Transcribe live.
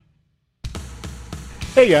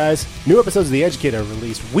Hey guys, new episodes of The Educator are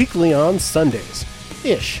released weekly on Sundays.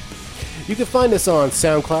 Ish. You can find us on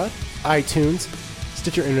SoundCloud, iTunes,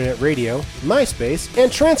 Stitcher Internet Radio, MySpace,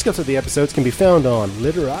 and transcripts of the episodes can be found on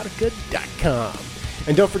Literotica.com.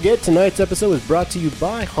 And don't forget, tonight's episode is brought to you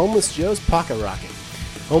by Homeless Joe's Pocket Rocket.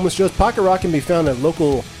 Homeless Joe's Pocket Rocket can be found at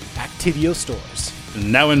local Activio stores.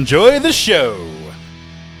 Now enjoy the show.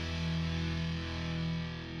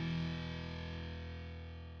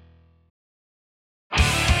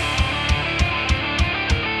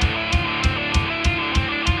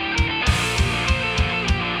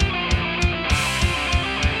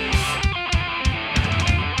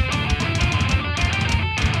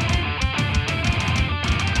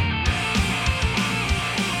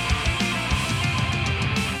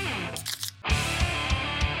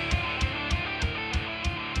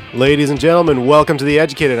 Ladies and gentlemen, welcome to The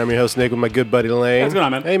Educated. I'm your host, Nick, with my good buddy Lane. What's going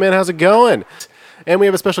on, man? Hey, man, how's it going? And we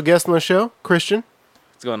have a special guest on the show, Christian.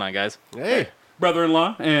 What's going on, guys? Hey.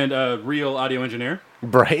 Brother-in-law and real audio engineer.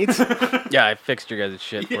 Bright. Yeah, I fixed your guys'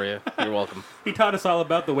 shit for you. You're welcome. He taught us all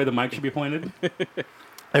about the way the mic should be pointed.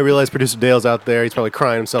 I realize producer Dale's out there. He's probably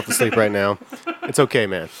crying himself to sleep right now. It's okay,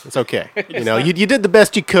 man. It's okay. You know, you did the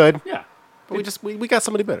best you could. Yeah. But we got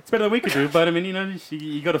somebody better. It's better than we could do, but I mean, you know,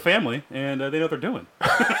 you go to family and they know what they're doing.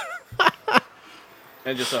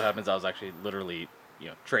 And it just so happens I was actually literally,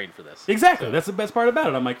 trained for this. Exactly. That's the best part about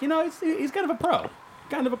it. I'm like, he's kind of a pro.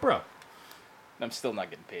 Kind of a pro. I'm still not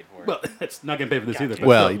getting paid for it. Well, it's not getting paid for this either. But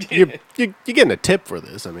Well, still. you're getting a tip for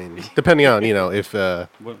this. I mean, depending on, if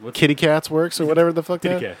What's Kitty Cats works or whatever the fuck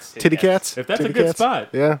Titty that. Cats. Titty Cats? If that's Titty a good Cats? spot.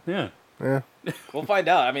 Yeah. Yeah. We'll find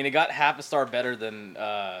out. I mean, it got half a star better than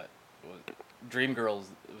Dreamgirls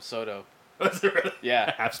Soto. Was it really?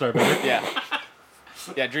 Yeah. Half star better. Yeah.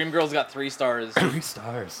 Yeah, Dreamgirls got 3 stars. 3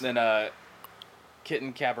 stars. Then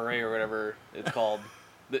Kitten Cabaret or whatever it's called.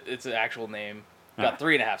 It's an actual name. Got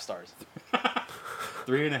 3.5 stars.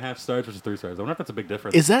 3.5 stars versus 3 stars. I wonder if that's a big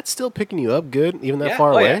difference. Is that still picking you up good, even that Yeah.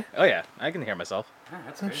 far Oh, away? yeah. Oh, yeah. I can hear myself.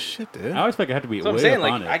 That's Oh, crazy. shit, dude. I always think I have to be So way I'm saying, up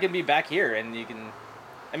on like, it. I can be back here and you can...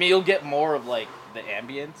 I mean, you'll get more of, like, the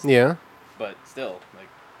ambience. Yeah. But still, like,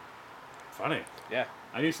 Funny. yeah.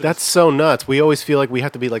 I used to That's so nuts. We always feel like we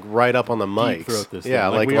have to be like right up on the deep mics. throat this yeah,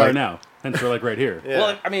 thing, like we are now. Hence, we're like right here. Yeah.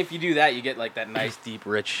 Well, I mean, if you do that, you get like that nice, deep,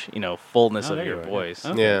 rich, fullness Oh, of there you your are, voice.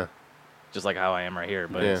 yeah. Okay. Yeah. Just like how I am right here.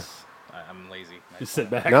 But Yeah. I'm lazy. Just sit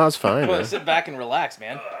back. No, it's fine, Well, man. sit back and relax,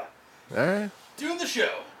 man. All right. Doing the show.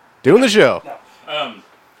 Doing the show.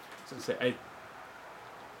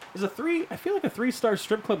 So I feel like a 3-star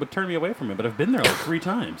strip club would turn me away from it, but I've been there like 3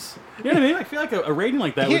 times. You know what I mean? I feel like a rating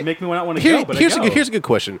like that would make me not want to go, but here's I a go. good, here's a good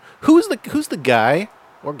question. Who's the guy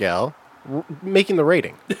or gal making the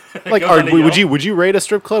rating? Like, Goes on to Yelp? would you rate a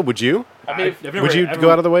strip club? Would you? I mean, I've never Would you ever-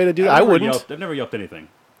 go out of the way to do that? I've I never wouldn't. Yelped, I've never yelped anything.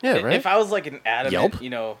 Yeah, right. if I was like an adamant,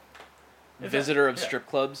 Yelp? visitor of strip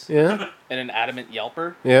clubs Yeah. and an adamant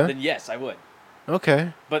Yelper, Yeah. then yes, I would.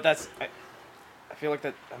 Okay. But I feel like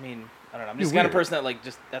that, I mean, I don't know. I'm just the You're kind of weird. person that, like,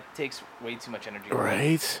 that takes way too much energy.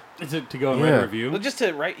 Right. To go and write Yeah. a review. Well, just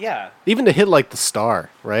to write, yeah. Even to hit like the star,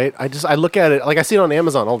 right? I look at it like I see it on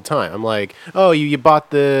Amazon all the time. I'm like, oh, you bought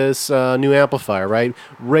this new amplifier, right?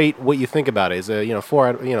 Rate what you think about it. Is a 4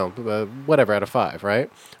 out, whatever out of 5,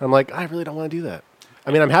 right? I'm like, I really don't want to do that. I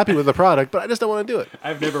mean, I'm happy with the product, but I just don't want to do it.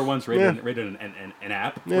 I've never once rated an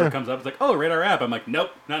app where Yeah. it comes up. It's like, oh, rate our app. I'm like, nope,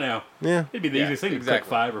 not now. Yeah. It'd be the Yeah, easiest thing to exactly. click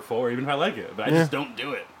 5 or 4, even if I like it. But I Yeah. just don't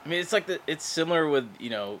do it. I mean, it's like it's similar with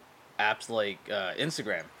apps like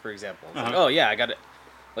Instagram, for example. It's like, Uh-huh. oh yeah, I got it.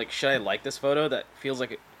 Like, should I like this photo? That feels like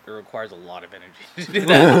it requires a lot of energy to do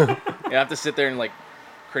that. You have to sit there and like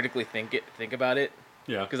critically think about it.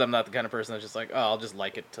 Yeah. Because I'm not the kind of person that's just like, oh, I'll just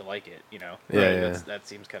like it to like it. Yeah, That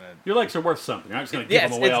seems kind of Your likes are worth something. You're not just going to yeah. give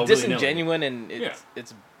them away all It's willy-nilly. disingenuous and Yeah.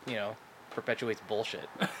 it's perpetuates bullshit.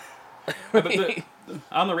 But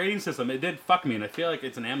on the rating system, it did fuck me, and I feel like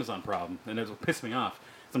it's an Amazon problem, and it pissed me off.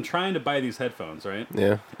 So I'm trying to buy these headphones, right?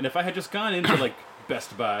 Yeah. And if I had just gone into like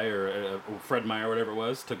Best Buy or Fred Meyer or whatever it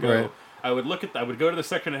was to go, Right. I would go to the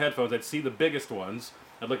section of headphones. I'd see the biggest ones.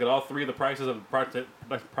 I'd look at all 3 of the prices of the product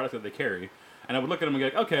that they carry, and I would look at them and be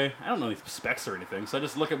like, okay, I don't know any specs or anything, so I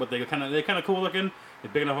just look at what they kind of cool looking.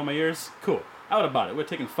 They're big enough on my ears. Cool. I would have bought it. It would have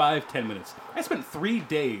taken 5-10 minutes. I spent 3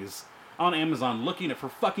 days on Amazon looking for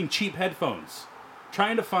fucking cheap headphones,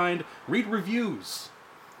 trying to read reviews.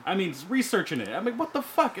 I mean, researching it. I'm like, what the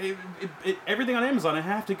fuck? Everything on Amazon, I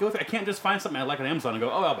have to go through. I can't just find something I like on Amazon and go,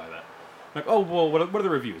 oh, I'll buy that. Like, oh, well, what are the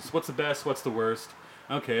reviews? What's the best? What's the worst?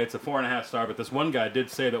 Okay, it's a 4.5 star, but this one guy did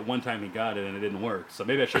say that one time he got it and it didn't work, so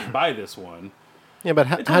maybe I should buy this one. Yeah, but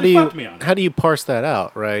totally fucked me on it. how do you parse that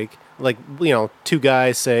out, right? Like, 2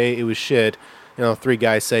 guys say it was shit. three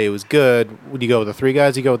guys say it was good, would you go with the three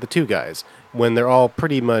guys? You go with the two guys when they're all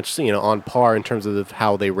pretty much on par in terms of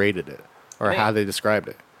how they rated it or how they described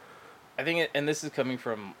it. I think, and this is coming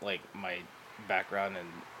from like my background and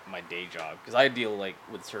my day job, because I deal like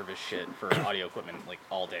with service shit for audio equipment like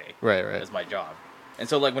all day. Right. As my job. And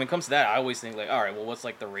so like when it comes to that, I always think like, all right, well, what's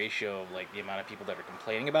like the ratio of like the amount of people that are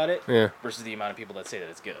complaining about it versus the amount of people that say that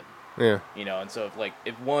it's good. Yeah. And so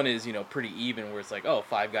if one is, pretty even where it's like, oh,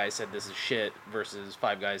 5 guys said this is shit versus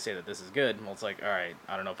 5 guys say that this is good. Well, it's like, all right,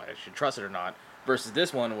 I don't know if I should trust it or not. Versus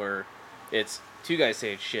this one where it's 2 guys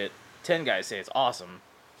say it's shit, 10 guys say it's awesome.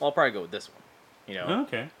 Well, I'll probably go with this one.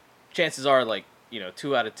 Okay. Chances are like,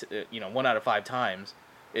 1 out of 5 times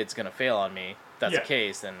it's going to fail on me. If that's the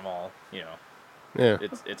case, then, well,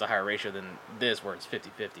 it's a higher ratio than this where it's 50-50.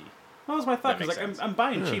 Well, that's my thought, because like, I'm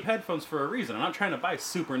buying cheap headphones for a reason. I'm not trying to buy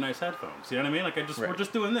super nice headphones. You know what I mean? Like, we're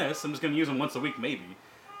just doing this. I'm just going to use them once a week, maybe.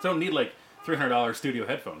 So I don't need, like, $300 studio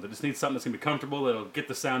headphones. I just need something that's going to be comfortable, that'll get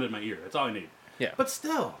the sound in my ear. That's all I need. Yeah. But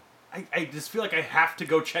still, I just feel like I have to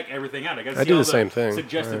go check everything out. I got to see all the same thing.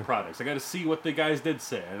 suggested products. I got to see what the guys did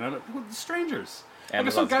say. And strangers.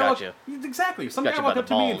 Amazon's got you. Exactly. Some guy walked up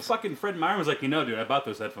to me and fucking Fred Meyer was like, dude, I bought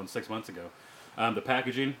those headphones 6 months ago. The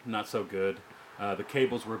packaging, not so good. The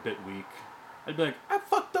cables were a bit weak. I'd be like,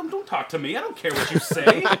 fuck them, don't talk to me. I don't care what you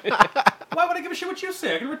say. Why would I give a shit what you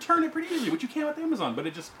say? I can return it pretty easily, which you can with Amazon. But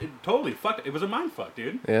it totally fucked. It was a mind fuck,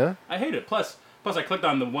 dude. Yeah? I hate it. Plus I clicked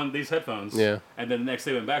on these headphones. Yeah. And then the next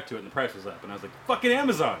day went back to it and the price was up. And I was like, fucking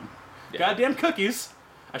Amazon. Yeah. Goddamn cookies.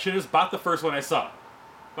 I should have just bought the first one I saw.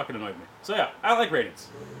 Fucking annoyed me. So yeah, I like ratings.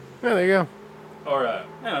 Yeah, there you go. Or,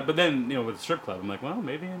 but then, with the strip club, I'm like, well,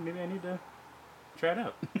 maybe I need to try it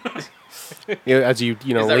out. As you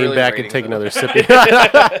lean really back and take another sip.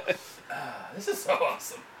 This is so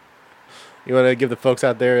awesome. You want to give the folks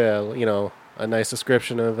out there, a nice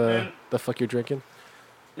description of the fuck you're drinking?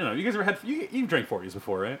 You guys ever had you've drank 40s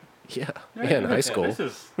before, right? Yeah, right? Yeah, in high school. This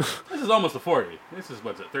is almost a 40. This is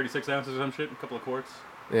 36 ounces or some shit, a couple of quarts.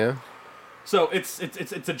 Yeah. So it's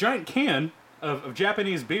a giant can of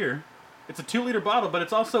Japanese beer. It's a 2-liter bottle, but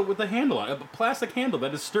it's also with a handle on it, a plastic handle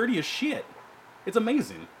that is sturdy as shit. It's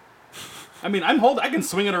amazing. I mean, I can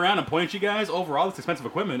swing it around and point at you guys over all this expensive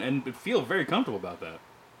equipment and feel very comfortable about that.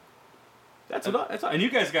 That's all. And you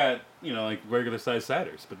guys got, like regular sized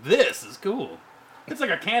ciders, but this is cool. It's like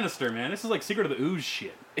a canister, man. This is like Secret of the Ooze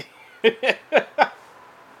shit.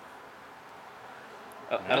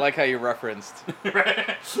 I like how you referenced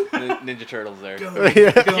Ninja Turtles there. Go,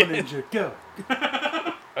 Ninja, go.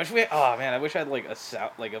 I wish I had like a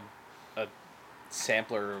sound, like a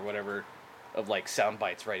sampler or whatever of like sound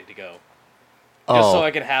bites ready to go. Just so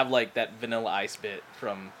I could have like that Vanilla Ice bit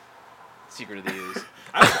from Secret of the Ooze.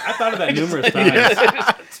 I thought of that numerous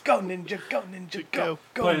times. Go Ninja, go Ninja, go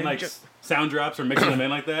Playing Ninja. like sound drops or mixing them in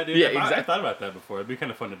like that, dude. Yeah, exactly. I thought about that before. It'd be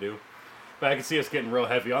kind of fun to do. But I can see us getting real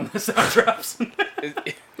heavy on the sound drops.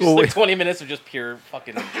 It's like 20 minutes of just pure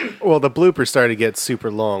fucking... Well, the bloopers started to get super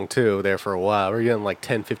long, too, there for a while. We're getting like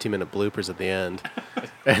 10, 15-minute bloopers at the end.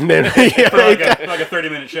 And then... for like a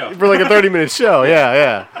 30-minute show. For like a 30-minute show,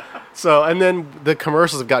 yeah. So, and then the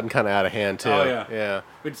commercials have gotten kind of out of hand, too. Oh, yeah. Yeah.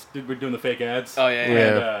 We're doing the fake ads. Oh,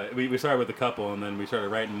 yeah. And we started with a couple, and then we started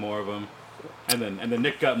writing more of them. And then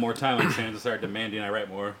Nick got more time on his hands and started demanding I write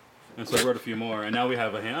more. And so I wrote a few more. And now we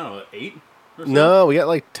have 8? No, we got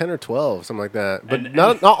like 10 or 12, something like that. But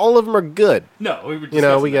not all of them are good. No, we were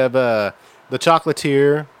discussing we have The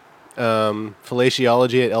Chocolatier,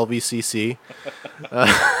 Fellatiology at LVCC.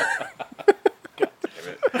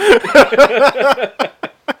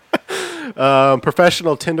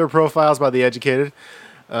 Professional Tinder Profiles by The Educated.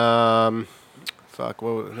 Boston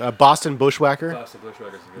Bushwhacker. Boston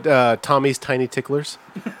Bushwhacker's good. Tommy's Tiny Ticklers,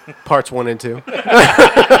 parts 1 and 2.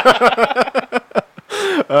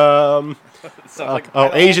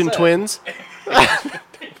 Asian Twins. That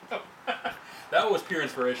was pure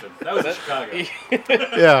inspiration. That was in Chicago.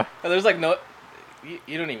 Yeah. There's like no...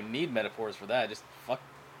 You don't even need metaphors for that. Just fuck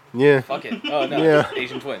it. Oh, no. Yeah. Just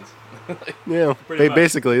Asian Twins. Yeah.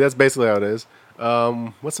 Basically, that's basically how it is.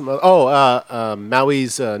 What's some other...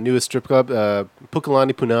 Maui's newest strip club,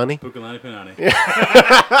 Pukalani Punani. Pukalani Punani.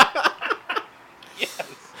 Yes.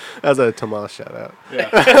 That's a Tomas shout out. Yeah.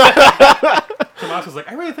 Tomas was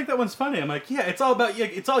like, I really think that one's funny. I'm like, yeah, it's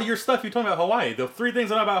all your stuff you told me about Hawaii. The 3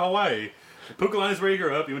 things I know about Hawaii. Pukalani is where you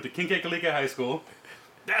grew up. You went to Kinkekalika High School.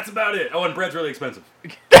 That's about it. Oh, and bread's really expensive.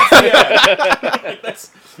 Yeah.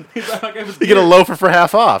 You get a loafer for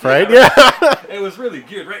half off, right? Yeah. It was really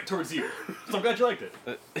geared right towards you. So I'm glad you liked it.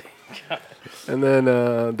 And then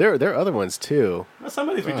there are other ones too. Well, some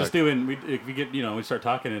of these we just do, and if we get, we start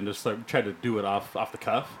talking and just like, try to do it off the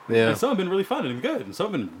cuff. Yeah. And some have been really fun and good, and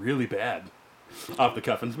some have been really bad off the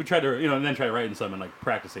cuff. And we try to, and then try writing some and like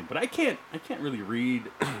practicing. But I can't really read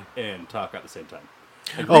and talk at the same time.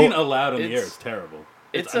 Like, reading aloud on the air is terrible.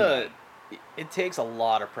 It takes a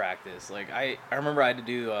lot of practice. Like I remember I had to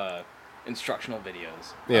do instructional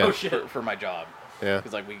videos. Yeah. Oh shit. For my job. Yeah.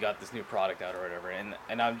 Because like we got this new product out or whatever, and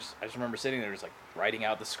I just remember sitting there just like writing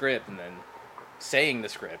out the script and then saying the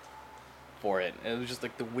script for it. And it was just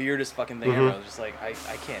like the weirdest fucking thing ever. I was just like, I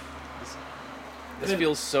can't. This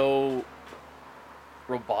feels so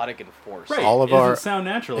robotic and forced. Right. All of it doesn't our sound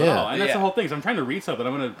natural at all, and that's Yeah. the whole thing. So I'm trying to read something.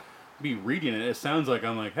 I'm gonna be reading it. It sounds like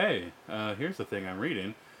I'm like, hey, here's the thing I'm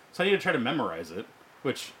reading. So I need to try to memorize it,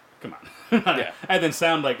 which. Come on, Yeah. And then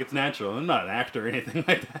sound like it's natural. I'm not an actor or anything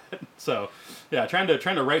like that. So, yeah, trying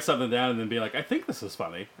to write something down and then be like, I think this is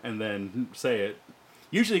funny, and then say it.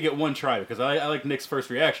 Usually, you get one try because I like Nick's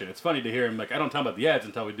first reaction. It's funny to hear him like I don't tell him about the ads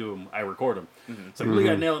until we do them. I record them. Mm-hmm. It's like we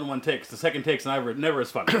got to nail it in one take. 'Cause the second take's never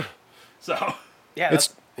as funny. So, Yeah.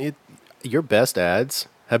 your best ads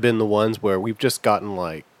have been the ones where we've just gotten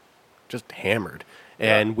like just hammered,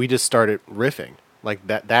 and we just started riffing like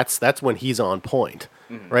that. That's when he's on point.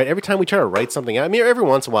 Right, every time we try to write something out, I mean, every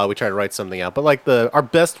once in a while we try to write something out, but like our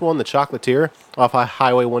best one, the Chocolatier off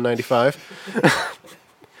Highway 195,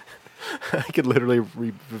 I could literally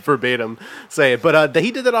verbatim say it, but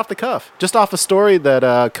he did that off the cuff, just off a story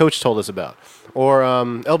that Coach told us about, or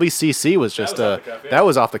LBCC was just That was off the cuff, yeah. that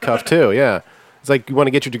was off the cuff too, yeah. It's like, you want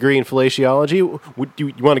to get your degree in fellatology? You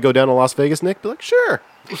want to go down to Las Vegas, Nick? Be like, sure,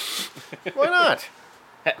 why not?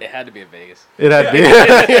 It had to be in Vegas. It had to be.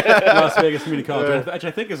 Las Vegas Community College, which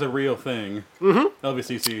I think is a real thing.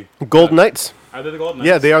 LVCC. Golden Knights. Are they the Golden Knights?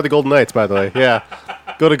 Yeah, they are the Golden Knights, by the way. Yeah.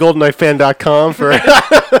 Go to goldenknightfan.com for...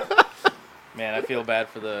 Man, I feel bad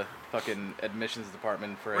for the fucking admissions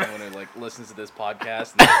department for anyone who like listens to this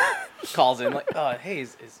podcast and calls in like, hey,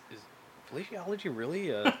 is fellatology really?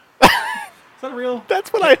 Is that real?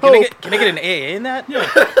 That's what I Can hope. I get an AA in that? Yeah.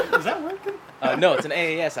 Is that working? No, it's an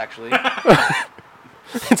AAS actually.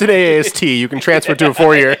 It's an AAST. You can transfer to a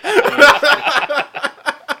 4-year.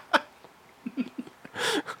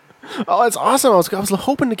 Oh, that's awesome. I was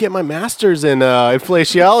hoping to get my master's in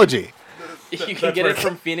fellatology. You can That's get where- it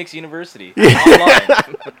from Phoenix University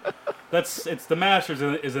online. It's the Masters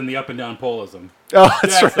is in the up and down polism. Oh,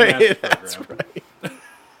 that's The right. master's That's program. right.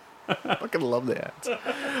 I fucking love that.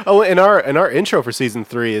 Oh, and our intro for season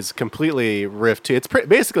 3 is completely riffed too. It's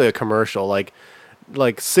basically a commercial. Like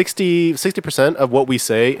 60% of what we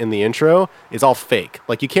say in the intro is all fake.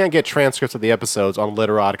 Like, you can't get transcripts of the episodes on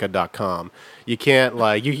literotica.com. You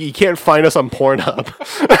can't you can't find us on Pornhub.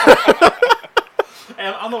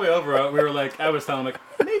 And on the way over, we were like, I was telling him, like,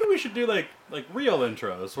 maybe we should do like real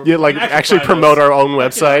intros. Where Yeah, we like can actually find promote us. our own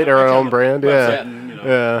Like, website or our actually own on the brand. website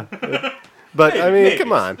Yeah. and, Yeah. But I mean, maybe,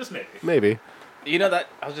 come on. just maybe. Maybe. You know that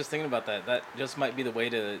I was just thinking about that. That just might be the way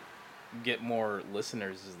to get more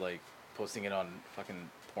listeners is like posting it on fucking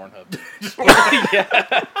Pornhub.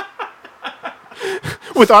 Yeah.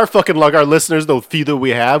 With our fucking luck, our listeners, the few that we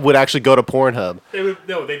have, would actually go to Pornhub.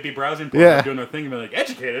 They'd be browsing Pornhub, Yeah. doing their thing, and be like,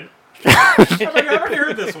 educated. I've already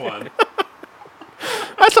heard this one.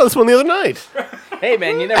 I saw this one the other night. Hey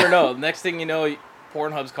man, you never know. Next thing you know,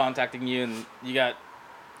 Pornhub's contacting you and you got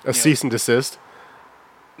A cease and desist.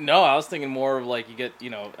 no. I was thinking more of like you get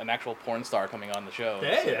an actual porn star coming on the show.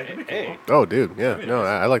 Hey, that could be cool. Hey. Oh, dude. Yeah. be No, nice.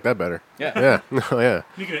 I like that better. Yeah. Yeah. No, yeah.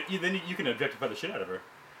 You can objectify the shit out of her.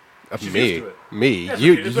 She's Me. used to it. Me. That's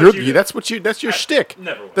You. what you- that's what you You're. do. That's your shtick.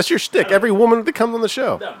 Never will. That's your I shtick. don't- Every woman that comes on the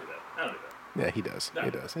show. I don't do that. I don't do that. Yeah, he does. No. He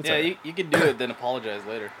does. It's Yeah, all right. you can do it, then apologize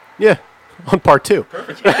later. Yeah. On part 2.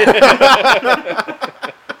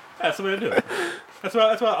 That's the way to do it. That's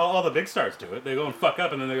why all the big stars do it. They go and fuck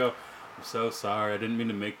up, and then they go, "I'm so sorry. I didn't mean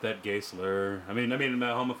to make that gay slur. I mean a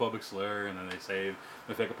homophobic slur." And then they say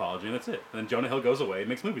a fake apology, and that's it. And then Jonah Hill goes away and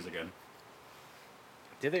makes movies again.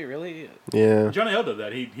 Did they really? Yeah. Jonah Hill did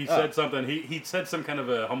that. He said something. He said some kind of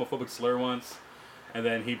a homophobic slur once, and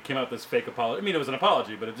then he came out with this fake apology. I mean, it was an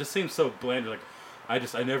apology, but it just seems so bland. Like, I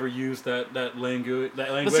never used that language.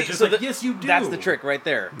 That language. see, It's so like, the- yes, you do. That's the trick right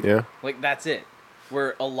there. Yeah. Like that's it.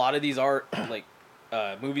 Where a lot of these are like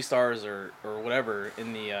movie stars or whatever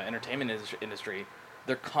in the entertainment industry,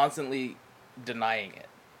 they're constantly denying it.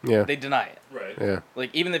 Yeah. They deny it. Right. Yeah.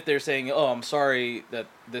 Like even if they're saying, "Oh, I'm sorry that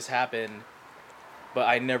this happened, but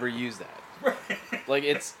I never used that." Like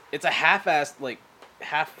it's a half-assed, like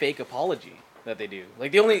half-fake apology that they do.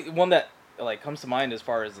 Like the only one that like comes to mind as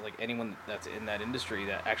far as like anyone that's in that industry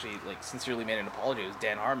that actually like sincerely made an apology was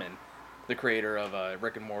Dan Harmon. the creator of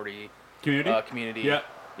Rick and Morty, Community. Community. Yeah.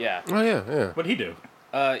 Yeah. Oh yeah, yeah. What'd he do?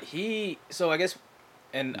 So I guess,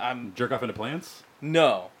 and I'm Jerk off into plants.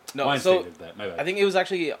 no. Weinstein So did that. My bad. I think it was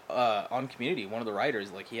actually on Community. One of the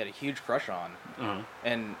writers, like he had a huge crush on, Uh-huh.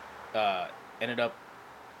 and ended up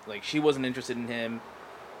like she wasn't interested in him.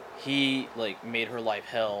 He like made her life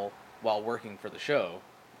hell while working for the show.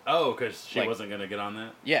 Oh, because she Like- wasn't gonna get on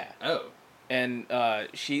that. Yeah, Oh. and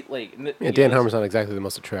she like Yeah, Dan Harmon's not exactly the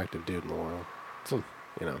most attractive dude in the world. So,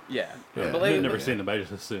 you know. Yeah, Yeah. but I've like, never seen them. I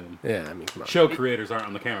just assume. Yeah, I mean, come on. Show creators aren't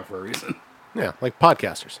on the camera for a reason. Yeah, like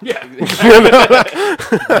podcasters. Yeah.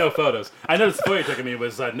 No photos. I noticed the photo you took of me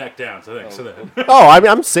was neck down, so thanks for that. Oh, I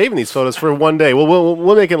mean, I'm saving these photos for one day.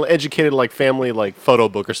 We'll make an educated like family like photo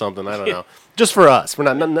book or something. I don't know. Just for us.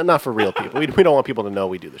 We're not for real people. We don't want people to know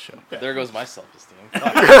we do the show. there goes my self-esteem.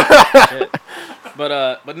 Fuck. Shit.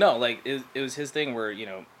 But no, like it was his thing where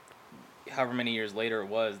however many years later it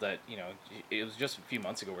was that it was just a few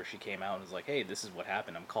months ago where she came out and was like, hey, this is what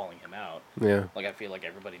happened, I'm calling him out. Yeah. Like I feel like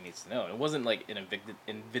everybody needs to know. It wasn't like in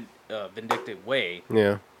a vindictive way,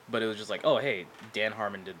 Yeah. but it was just like, oh hey, Dan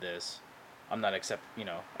Harmon did this, I'm not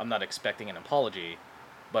expecting an apology,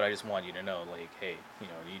 but I just want you to know, like, hey,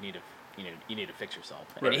 you need to fix yourself.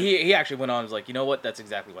 Right. And he actually went on and was like, you know what, that's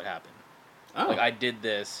exactly what happened. Oh. Like I did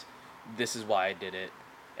this is why I did it,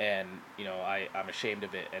 and I'm ashamed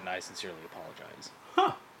of it, and I sincerely apologize.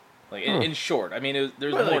 Huh. Like in short, I mean,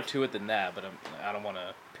 there's Well, more like- to it than that, but I don't want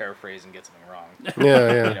to paraphrase and get something wrong.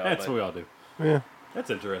 Yeah, yeah. That's but, what we all do. Yeah. That's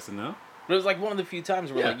interesting, though. but it was like one of the few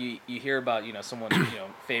times where Yeah. like you hear about someone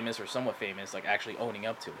famous or somewhat famous like actually owning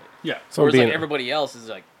up to it. Yeah. Someone Whereas like being- everybody else is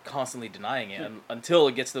like constantly denying it until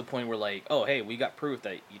it gets to the point where like, oh hey, we got proof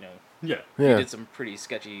that Yeah. you Yeah. did some pretty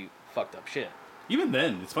sketchy, fucked up shit. Even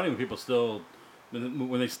then, it's funny when people still,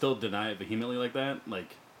 when they still deny it vehemently like that.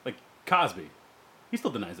 Like Cosby, he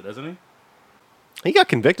still denies it, doesn't he? He got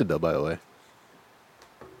convicted though, by the way.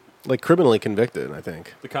 Like criminally convicted, I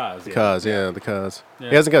think. The Cos. The cause, yeah, the cause. Yeah.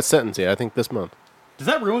 He hasn't got sentenced yet. I think this month. Does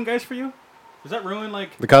that ruin guys for you? Does that ruin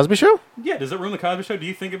like? The Cosby Show? Yeah. Does it ruin the Cosby Show? Do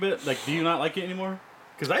you think of it like? Do you not like it anymore?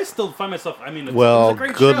 Because I still find myself. I mean, it's Well, a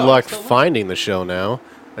great good show. I luck still love it. finding the show now.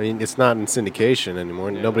 I mean, it's not in syndication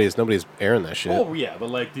anymore. Yeah. Nobody's airing that shit. Oh yeah, but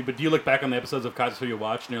like, do you look back on the episodes of Cosby Show you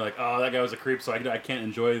watch and you're like, oh, that guy was a creep, so I can't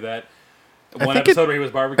enjoy that one think episode where he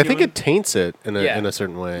was barbecuing? I think it taints it in Yeah. a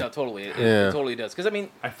certain way. No, totally, it Yeah. totally does. Because I mean,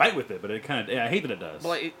 I fight with it, but it kind of. Yeah, I hate that it does.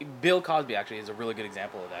 well, Bill Cosby actually is a really good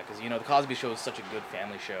example of that because the Cosby Show is such a good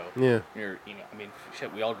family show. Yeah. I mean,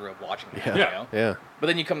 shit, we all grew up watching that. Yeah. Yeah. Yeah. But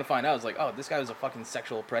then you come to find out, it's like, oh, this guy was a fucking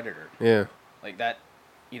sexual predator. Yeah. Like that,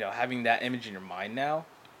 having that image in your mind now,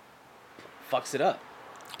 fucks it up.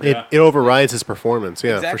 Yeah. It overrides his performance.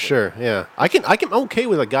 Yeah, for Exactly. sure. Yeah. I'm okay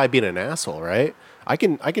with a guy being an asshole, right? I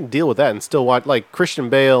can deal with that and still watch like Christian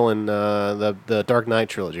Bale and the Dark Knight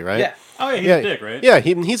trilogy, right? Yeah. Oh yeah, he's a dick, right? Yeah,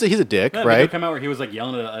 he's a dick, That video right? come out where he was like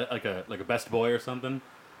yelling at like a best boy or something.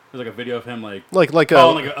 There's like a video of him like Like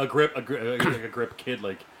calling like a grip kid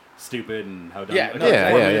like stupid and how dumb. Yeah, like, no, yeah,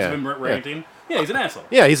 4 yeah, minutes yeah. of him ranting. Yeah, he's an asshole.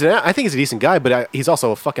 Yeah, I think he's a decent guy, but he's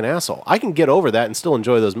also a fucking asshole. I can get over that and still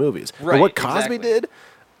enjoy those movies. But Right, what Cosby exactly. did,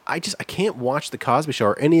 I can't watch the Cosby Show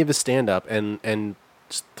or any of his stand up and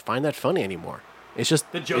just find that funny anymore. It's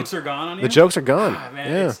just The jokes are gone on you. the jokes are gone. Ah,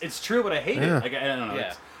 man, yeah. it's true, but I hate Yeah. it. Like, I don't know. Yeah.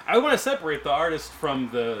 It's- I want to separate the artist from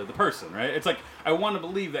the person, right? It's like I want to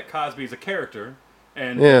believe that Cosby's a character,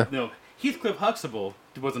 and Yeah. Heathcliff Huxtable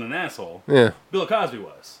wasn't an asshole. Yeah. Bill Cosby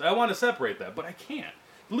was. I want to separate that, but I can't.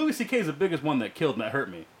 Louis C.K. is the biggest one that killed and that hurt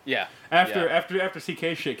me. Yeah. After Yeah.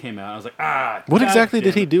 CK shit came out, I was like, What God exactly did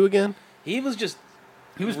damn he it. do again? He was just.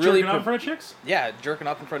 He was really jerking off in front of chicks. Yeah, jerking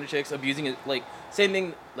off in front of chicks, abusing it, like same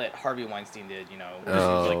thing that Harvey Weinstein did.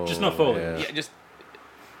 Oh, just no Foley. yeah. Yeah, just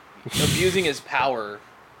abusing his power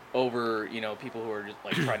over people who are just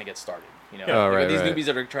like trying to get started. Oh, right, these right. newbies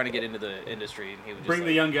that are trying to get into the industry, and he would just Bring like,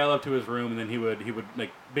 the young gal up to his room, and then he would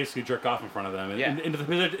like basically jerk off in front of them, and Yeah. into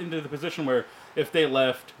the position where if they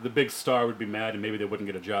left, the big star would be mad, and maybe they wouldn't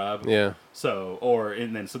get a job. Yeah. So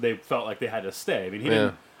they felt like they had to stay. I mean, he Yeah.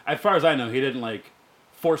 didn't. As far as I know, he didn't like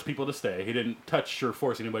force people to stay. He didn't touch or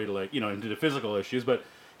force anybody to like into the physical issues, but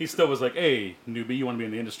he still was like, "Hey, newbie, you want to be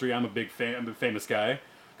in the industry? I'm a big fan. I'm a famous guy.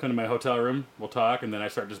 Come to my hotel room. We'll talk." And then I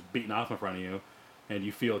start just beating off in front of you, and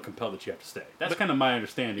you feel compelled that you have to stay. That's kind of my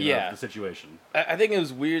understanding Yeah. of the situation. I think it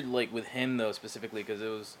was weird, like with him though specifically, because it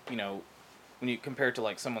was when you compare it to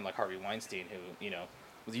like someone like Harvey Weinstein who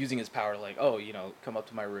was using his power like, oh, come up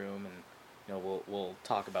to my room and we'll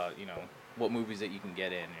talk about what movies that you can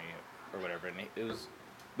get in or whatever. And it was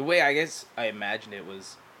the way I guess I imagined it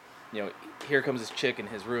was, here comes this chick in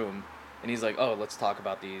his room, and he's like, oh, let's talk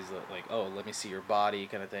about these, like, oh, let me see your body,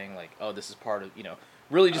 kind of thing, like, oh, this is part of,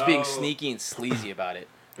 really just being sneaky and sleazy about it.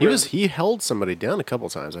 He held somebody down a couple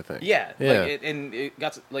times, I think. Yeah, Yeah. like it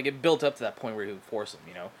got it built up to that point where he would force him,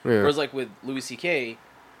 Yeah. Whereas like with Louis C.K.,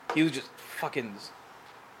 he was just fucking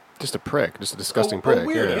Just a prick, just a disgusting prick.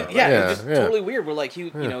 weirdo. yeah, just totally weird. Where like he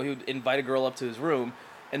would invite a girl up to his room,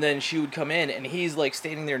 and then she would come in, and he's like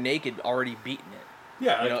standing there naked, already beating it.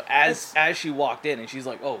 Yeah, You know, as she walked in, and she's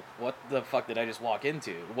like, "Oh, what the fuck did I just walk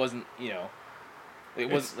into?" It wasn't, it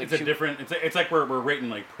was like it's a different. It's like we're rating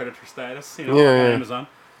like predator status, Yeah, on yeah. Amazon.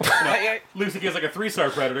 Lucy gets like a 3-star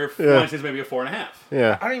predator. Yeah. Weinstein's maybe a 4.5.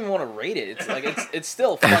 Yeah. I don't even want to rate it. It's like it's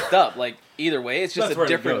still fucked up. Like either way, it's just That's a where it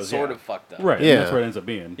different goes, sort yeah. of fucked up. Right. Yeah. And that's where it ends up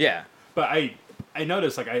being. Yeah. But I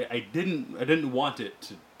noticed like I didn't want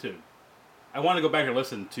it to I want to go back and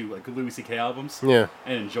listen to like Louis C.K. albums. Yeah.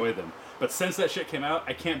 And enjoy them. But since that shit came out,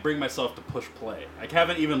 I can't bring myself to push play. I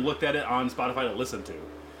haven't even looked at it on Spotify to listen to.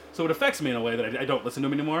 So it affects me in a way that I don't listen to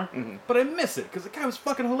him anymore. Mm-hmm. But I miss it because the guy was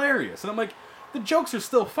fucking hilarious. And I'm like, the jokes are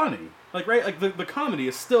still funny. Like, right? Like, the comedy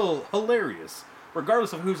is still hilarious,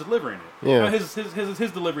 regardless of who's delivering it. Yeah. Now,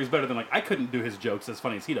 his delivery is better than, like, I couldn't do his jokes as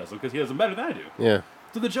funny as he does them because he does them better than I do. Yeah.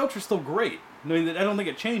 So the jokes are still great. I mean, I don't think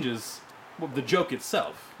it changes the joke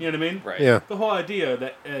itself. You know what I mean? Right. Yeah. The whole idea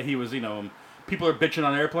that he was, people are bitching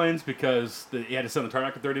on airplanes because he had to sit on the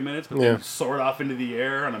tarmac for 30 minutes, but Yeah. then soared off into the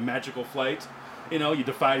air on a magical flight. You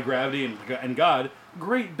defied gravity and God.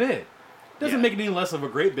 Great bit. Doesn't Yeah. make it any less of a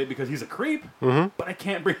great bit because he's a creep, but I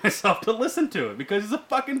can't bring myself to listen to it because he's a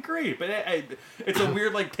fucking creep. It's a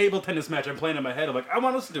weird, like, table tennis match I'm playing in my head. I'm like, I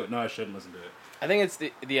want to listen to it. No, I shouldn't listen to it. I think it's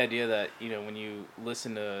the idea that when you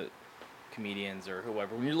listen to comedians or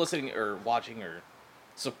whoever, when you're listening or watching or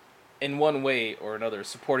in one way or another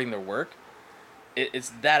supporting their work,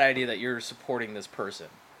 it's that idea that you're supporting this person.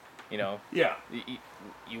 Yeah.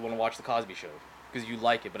 You want to watch the Cosby Show because you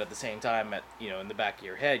like it, but at the same time, in the back of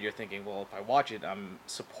your head, you're thinking, well, if I watch it, I'm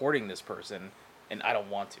supporting this person, and I don't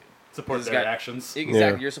want to Support This their guy- actions. Exactly,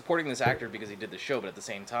 Yeah. you're supporting this actor because he did the show, but at the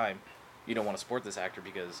same time, you don't want to support this actor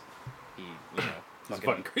because he, He's a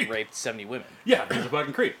fucking creep. raped 70 women. Yeah, he's a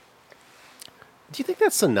fucking creep. Do you think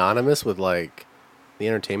that's synonymous with like the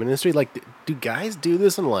entertainment industry? Like, do guys do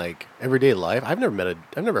this in like everyday life? I've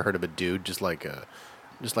never heard of a dude just like a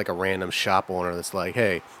random shop owner that's like,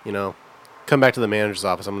 hey, come back to the manager's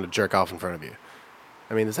office. I'm going to jerk off in front of you.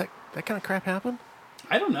 I mean, does that kind of crap happen?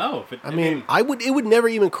 I don't know. If it, I mean, it would never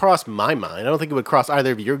even cross my mind. I don't think it would cross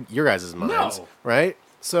either of your guys' minds, No. right?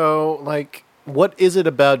 So, like, what is it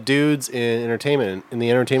about dudes in the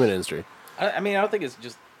entertainment industry? I mean, I don't think it's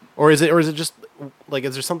just. Or is it just like,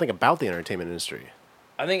 is there something about the entertainment industry?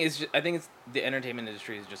 I think it's the entertainment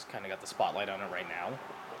industry has just kind of got the spotlight on it right now,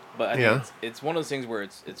 but I think Yeah. it's one of those things where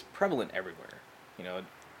it's prevalent everywhere,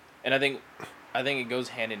 and I think it goes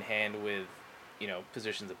hand in hand with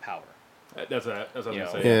positions of power. that's what I was going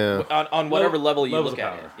to say. Yeah. On whatever level you levels look of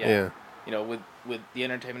at power. it. Yeah. With the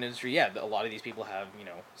entertainment industry, a lot of these people have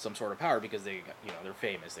some sort of power because they they're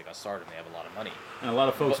famous, they got started, and they have a lot of money. And a lot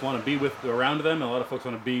of folks want to be around them, and a lot of folks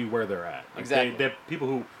want to be where they're at. Like Exactly. They're people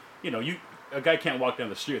who, a guy can't walk down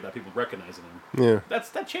the street without people recognizing him. Yeah.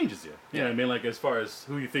 That changes you. You know what I mean? Like, as far as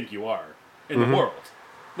who you think you are in Mm-hmm. the world.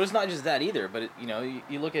 But it's not just that either. But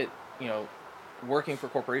you look at working for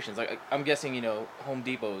corporations. Like I'm guessing Home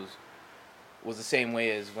Depot's was the same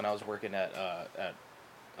way as when I was working at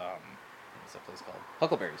what's that place called?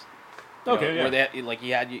 Huckleberry's. Okay, yeah. Where they had, like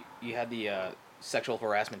you had the sexual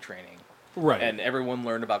harassment training, Right. and everyone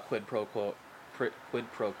learned about quid pro quo.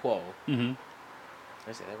 Mm-hmm. Did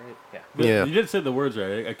I say that right? Yeah. But Yeah. You did say the words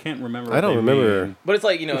right. I can't remember. I what don't they remember. mean, But it's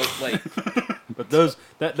like it's like but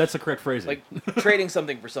that's the correct phrasing. like trading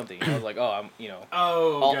something for something. Like I'm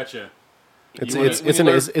oh, I'll- gotcha. It's you wanna- it's when it's you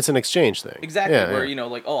an learn- it's an exchange thing. exactly Yeah, where yeah.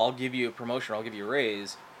 like I'll give you a promotion, I'll give you a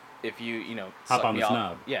raise if you Hop suck on me this off.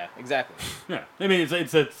 knob. Yeah, exactly. Yeah. I mean,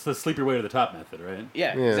 it's the sleep your way to the top method, right?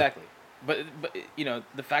 Yeah, Yeah. exactly. But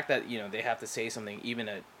the fact that they have to say something even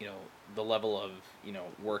at the level of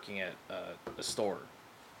working at a store,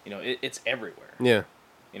 it's everywhere. Yeah.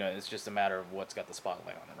 It's just a matter of what's got the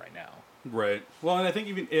spotlight on it right now. Right. Well, and I think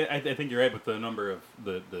I think you're right with the number of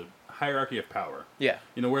the hierarchy of power. Yeah.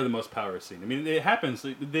 Where the most power is seen. I mean, it happens.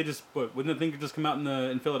 They just wouldn't the thing just come out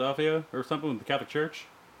in Philadelphia or something with the Catholic Church?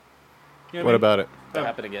 You know What about it? That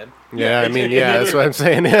happened again. Yeah, I it's- mean, it- yeah, it- that's what I'm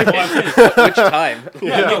saying. Yeah. Well, I'm saying, Which time?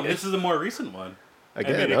 yeah, no, this is a more recent one.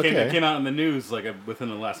 Again, it okay. came out in the news like within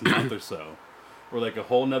the last month or so, where like a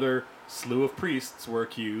whole nother slew of priests were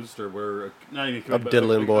accused, or were not even Of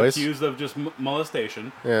diddling boys. accused of just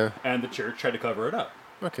molestation. Yeah. And the church tried to cover it up.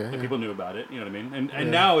 Okay. And Yeah. people knew about it, you know what I mean?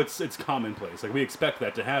 And now it's commonplace. Like, we expect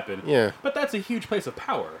that to happen. Yeah. But that's a huge place of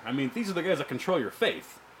power. I mean, these are the guys that control your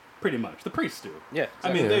faith, pretty much. The priests do. Yeah,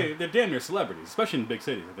 I mean, exactly. they're damn near celebrities, especially in big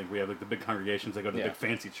cities. I think we have like the big congregations that go to the Yeah. big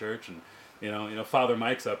fancy church, and you know, Father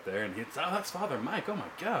Mike's up there, and that's Father Mike. Oh my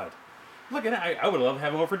God, look at that! I would love to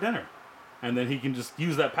have him over for dinner, and then he can just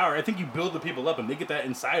use that power. I think you build the people up, and they get that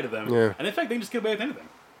inside of them, Yeah. and in fact, they can just get away with anything.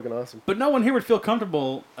 Fucking awesome. But no one here would feel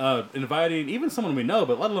comfortable inviting even someone we know,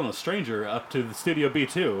 but let alone a stranger, up to the Studio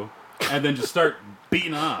B2, and then just start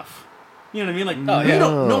beating off. You know what I mean? Like, yeah.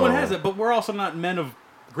 no one has it, but we're also not men of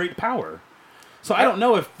great power. So I don't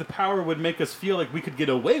know if the power would make us feel like we could get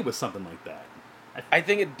away with something like that. I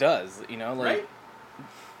think it does. You know, like Right?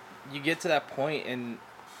 you get to that point, and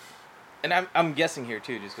I'm guessing here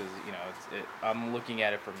too, just because I'm looking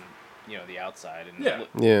at it from the outside and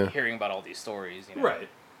Yeah. hearing about all these stories. Right.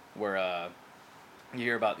 Where you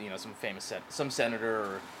hear about some famous some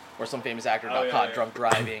senator or some famous actor Oh, got yeah, caught yeah. drunk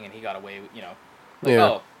driving and he got away with Yeah.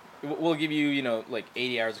 oh, we'll give you like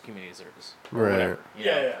 80 hours of community service or Right. whatever, you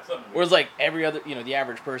know? Yeah. Something Whereas like every other the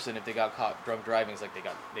average person, if they got caught drunk driving, it's like they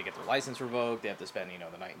get their license revoked, they have to spend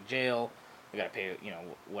the night in jail, they got to pay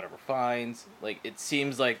whatever fines. Like it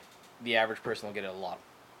seems like the average person will get it a lot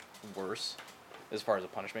worse as far as the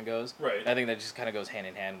punishment goes. Right. I think that just kind of goes hand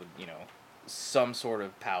in hand with some sort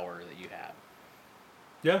of power that you have.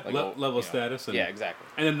 Yeah, Like, level of status. And, yeah, exactly.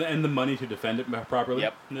 And the money to defend it properly.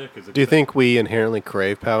 Yep. Yeah, 'cause Do you think we inherently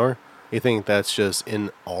crave power? You think that's just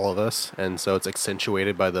in all of us, and so it's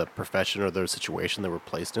accentuated by the profession or the situation that we're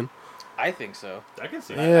placed in? I think so. I can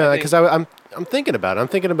see that. Yeah, think- because I'm thinking about it. I'm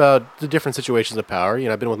thinking about the different situations of power.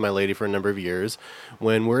 I've been with my lady for a number of years.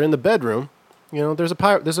 When we're in the bedroom, there's a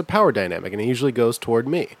power dynamic, and it usually goes toward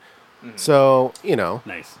me. Mm-hmm. So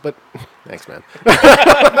Nice. But thanks, man.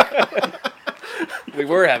 We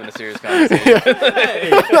were having a serious conversation.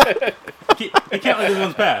 You can't let these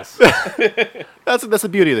ones pass. That's the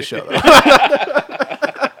beauty of the show, though.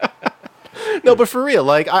 No, but for real,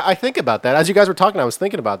 like I think about that. As you guys were talking, I was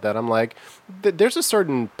thinking about that. I'm like, there's a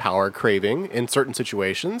certain power craving in certain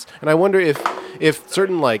situations, and I wonder if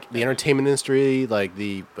certain like the entertainment industry, like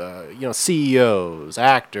the CEOs,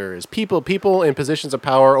 actors, people in positions of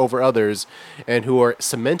power over others, and who are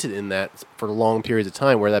cemented in that for long periods of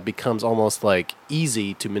time, where that becomes almost like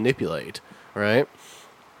easy to manipulate, right?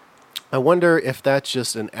 I wonder if that's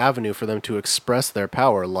just an avenue for them to express their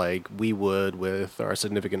power, like we would with our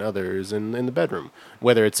significant others in the bedroom,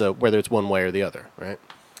 whether it's one way or the other, right?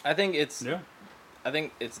 I think it's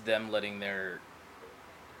them letting their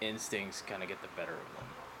instincts kind of get the better of them.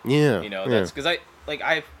 Yeah, That's because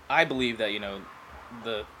I believe that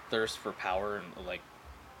the thirst for power and like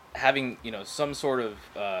having some sort of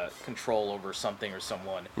control over something or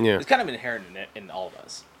someone is kind of inherent in all of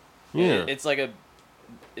us. Yeah. It's like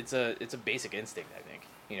it's a basic instinct, I think,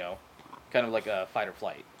 kind of like a fight or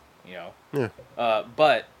flight, Yeah.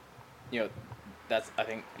 but that's I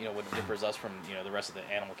think what differs us from the rest of the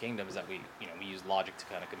animal kingdom is that we use logic to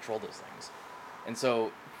kind of control those things, and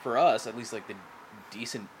so for us, at least like the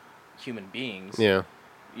decent human beings, Yeah.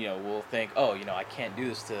 will think, oh, I can't do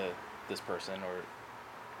this to this person, or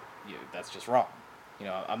that's just wrong.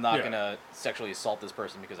 I'm not gonna sexually assault this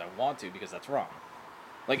person because I want to, because that's wrong.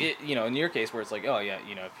 Like in your case where it's like, oh yeah,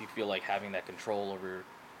 if you feel like having that control over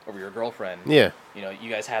your girlfriend, Yeah. You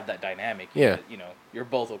guys have that dynamic. Yeah. You're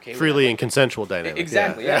both okay Freely with and consensual dynamic.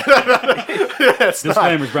 Exactly. Yeah. Yeah.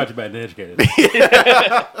 Disclaimers brought to you by The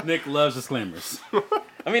Educated. Nick loves disclaimers.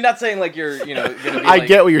 I mean, not saying like you're gonna be I like,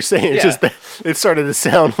 get what you're saying. It's Yeah. just that it started to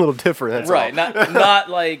sound a little different. That's right. all. Not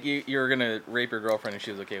like you're gonna rape your girlfriend and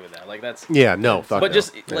she was okay with that. Like that's. Yeah. No. Fuck But no.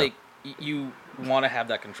 just Yeah. like you want to have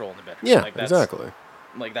that control in the bedroom. Yeah. Like, that's, Exactly.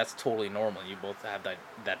 Like that's totally normal. You both have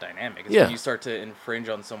that dynamic. It's Yeah. when you start to infringe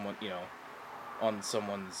on someone, on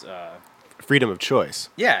someone's. Freedom of choice.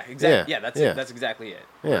 Yeah, exactly. Yeah, Yeah, that's yeah. it. That's exactly it.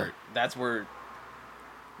 Yeah. That's where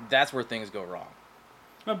things go wrong.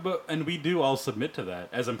 And we do all submit to that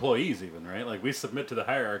as employees, even, right? Like, we submit to the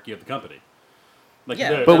hierarchy of the company. Like,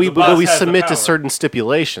 Yeah. But the we boss has the submit to power. certain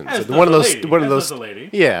stipulations. As One of does the those lady. one of As those does the lady.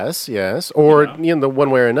 Yes, or You know? the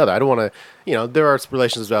one way or another. I don't want to. There are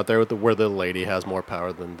relationships out there where the lady has more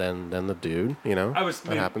power than the dude.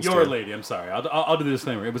 That happens your too. lady. I'm sorry. I'll do the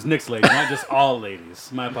disclaimer. It was Nick's lady, not just all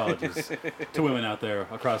ladies. My apologies to women out there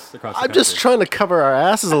across the country. I'm just trying to cover our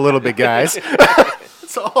asses a little bit, guys.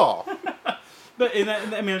 That's all. But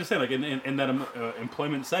I'm just saying, like in that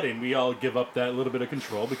employment setting, we all give up that little bit of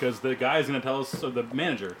control because the guy's going to tell us, or the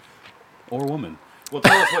manager or woman will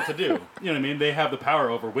tell us what to do. You know what I mean? They have the power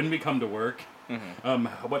over when we come to work,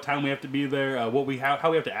 what time we have to be there, how we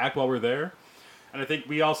have to act while we're there. And I think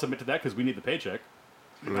we all submit to that because we need the paycheck.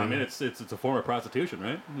 I mean, it's a form of prostitution,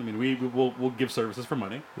 right? I mean, we'll give services for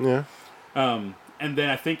money. Yeah. And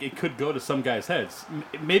then I think it could go to some guys' heads.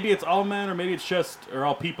 Maybe it's all men, or maybe it's just, or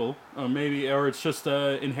all people, or it's just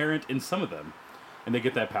inherent in some of them, and they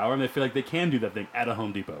get that power and they feel like they can do that thing at a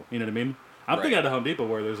Home Depot. You know what I mean? I'm thinking at a Home Depot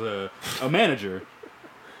where there's a manager.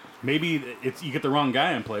 Maybe it's you get the wrong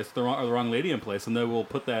guy in place, the wrong lady in place, and they will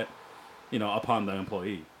put that, upon the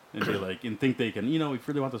employee and be like, and think they can, we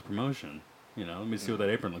really want this promotion. Let me see what that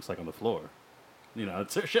apron looks like on the floor.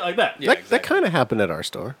 It's shit like that. Yeah, That kind of happened at our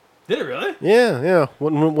store. Did it really? Yeah.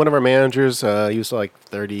 One of our managers, he was like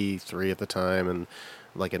 33 at the time, and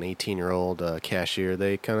like an 18-year-old cashier.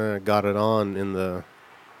 They kind of got it on in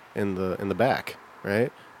the back,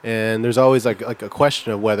 right? And there's always like a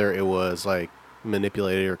question of whether it was like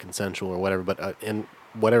manipulated or consensual or whatever. But and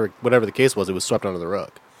whatever the case was, it was swept under the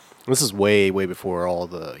rug. And this is way before all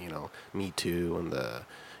the Me Too and the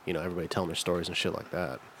everybody telling their stories and shit like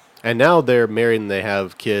that. And now they're married and they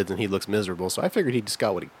have kids, and he looks miserable. So I figured he just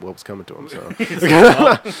got what was coming to him. So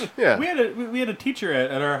yeah, we had a teacher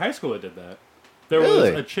at our high school that did that. There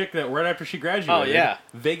Really? was a chick that right after she graduated, Oh, yeah.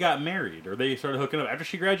 they got married, or they started hooking up after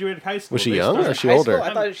she graduated high school. Was she they young or started- was she High older? school?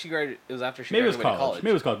 I thought she graduated. It was after she Maybe it was graduated college. Maybe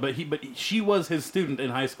it was college. But she was his student in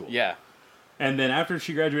high school. Yeah. And then after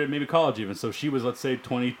she graduated, maybe college even, so she was, let's say,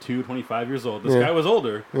 22, 25 years old. This Yeah. guy was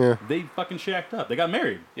older. Yeah. They fucking shacked up. They got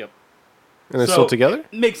married. Yep. And they're So, still together?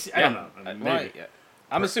 it makes I don't know. Well, Maybe. yeah.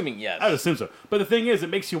 I'm assuming yes. I would assume so. But the thing is, it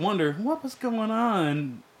makes you wonder what was going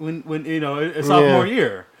on when a sophomore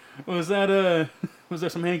year. Was there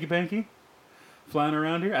some hanky panky flying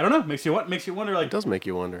around here? I don't know. Makes you wonder, like, It does make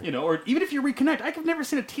you wonder. or even if you reconnect. I've never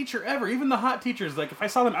seen a teacher ever, even the hot teachers. Like, if I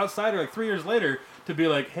saw them outside or like 3 years later, to be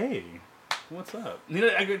like, hey, what's up?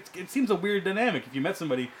 It seems a weird dynamic. If you met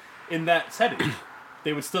somebody in that setting,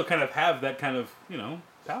 they would still kind of have that kind of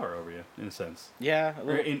power over you in a sense, Yeah. a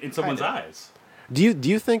or little- in someone's kinda. eyes. Do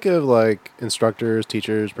you think of like instructors,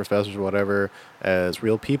 teachers, professors, whatever, as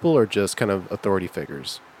real people or just kind of authority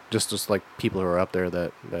figures? Just like people who are up there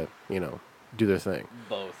that do their thing.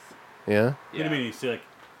 Both. Yeah. You know what I mean? You see, like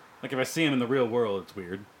if I see him in the real world, it's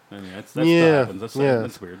weird. I mean, that's Yeah, what happens.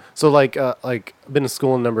 That's weird. So like I've been in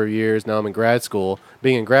school a number of years now. I'm in grad school.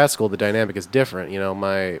 Being in grad school, the dynamic is different.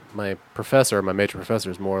 My professor, my major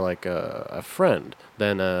professor, is more like a friend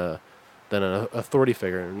than an authority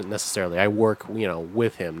figure necessarily. I work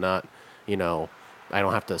with him, not I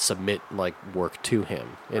don't have to submit like work to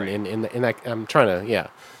him. Right. In that I'm trying to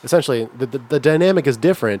essentially the dynamic is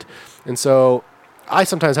different, and so I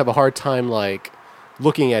sometimes have a hard time like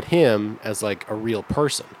looking at him as like a real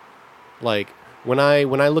person. Like when I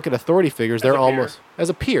look at authority figures, they're a peer. almost as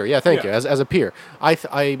a peer. Yeah, thank you. Yeah. As a peer, I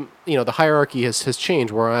the hierarchy has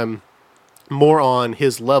changed where I'm more on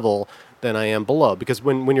his level than I am below. Because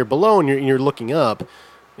when you're below and you're looking up,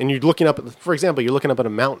 and you're looking up, for example, you're looking up at a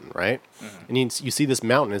mountain, right? Mm-hmm. And you see this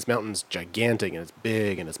mountain. This mountain's gigantic and it's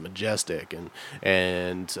big and it's majestic and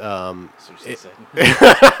That's what she said.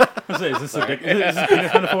 I say, is this a penis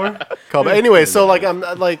metaphor? But anyway, so like I'm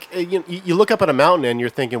like you look up at a mountain and you're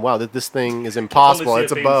thinking, wow, that this thing is impossible. Only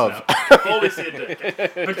It's see a penis above. now. Only see a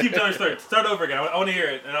dick. But keep telling your story. Start over again. I want to hear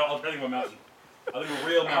it, and I'll tell you a mountain. I'll think of a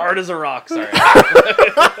real mountain. Hard as a rock. Sorry.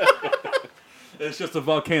 It's just a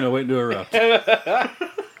volcano waiting to erupt.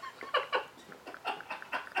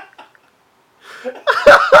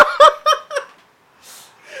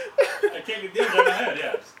 I can't get these out of my head,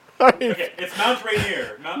 yes. Okay, it's Mount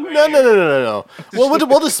Rainier. Mount Rainier. No. Well,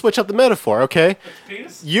 we'll just switch up the metaphor, okay?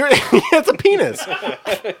 Penis? You're it's a penis.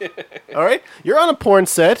 All right, you're on a porn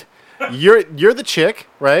set. You're the chick,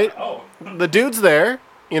 right? Oh. The dude's there.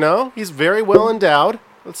 He's very well endowed.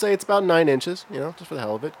 Let's say it's about 9 inches. Just for the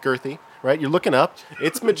hell of it, girthy, right? You're looking up.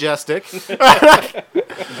 It's majestic. It's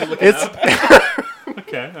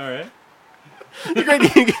Okay, all right.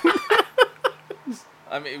 great.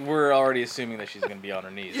 I mean, we're already assuming that she's going to be on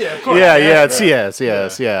her knees. Yeah, of course. Yeah. Right. Yes.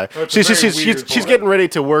 Oh, it's She's a very weird she's form. getting ready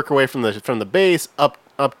to work her way from the base up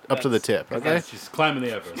to the tip. Okay. She's climbing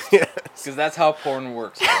the Everest. Because that's how porn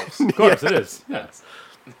works, folks. Of course, it is. Yeah.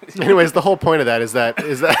 Anyways, the whole point of that is that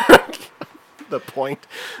the point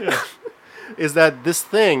is that this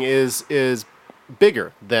thing is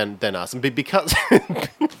bigger than us, and because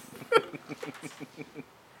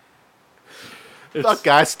look,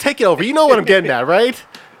 guys, take it over. You know what I'm getting at, right?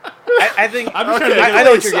 I think I'm just trying to I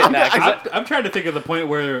know what you're getting at. 'cause I'm trying to think of the point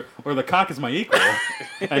where the cock is my equal,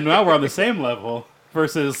 and now we're on the same level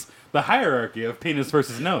versus the hierarchy of penis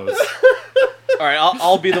versus nose. right,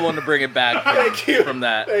 I'll be the one to bring it back Thank you. from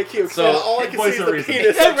that. Thank you. So all I can voice see is of the reason.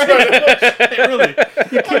 penis. Yeah, I'm trying to, really,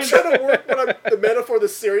 I'm trying to work the metaphor, the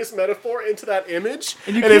serious metaphor, into that image,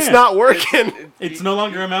 And you it's can't. not working. it's no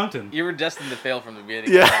longer a mountain. You were destined to fail from the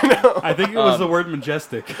beginning. Yeah, I know. I think it was the word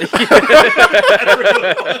majestic.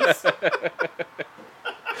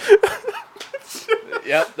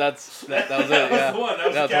 Yep, that was it. Yeah, the one. That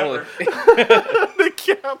was the totally. The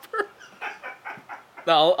capper.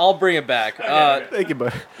 No, I'll bring it back. Okay. Thank you,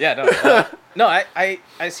 bud. Yeah, no, I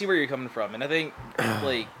see where you're coming from, and I think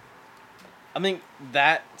like, I think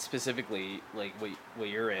that specifically, like what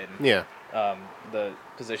you're in, Yeah, the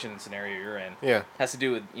position and scenario you're in, yeah, has to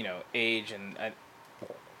do with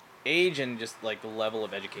age and just like the level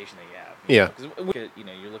of education that you have. Yeah. Because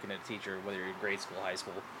you're looking at a teacher, whether you're in grade school, high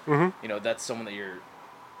school, mm-hmm. That's someone that you're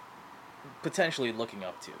potentially looking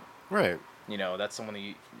up to. Right. That's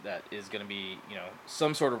someone that is going to be,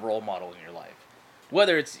 some sort of role model in your life.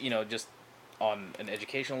 Whether it's, just on an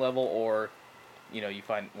educational level or, you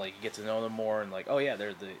find, like, you get to know them more and, like, oh, yeah,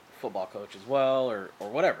 they're the football coach as well or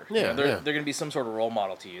whatever. Yeah, they're yeah. going to be some sort of role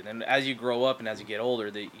model to you. And then as you grow up and as you get older,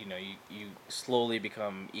 you slowly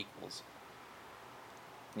become equals.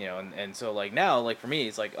 And so, like, now, like, for me,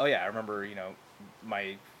 it's like, oh, yeah, I remember,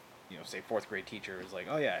 my, say, 4th grade teacher was like,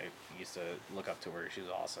 oh, yeah, I used to look up to her. She was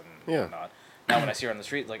awesome and Yeah. whatnot. Now, when I see her on the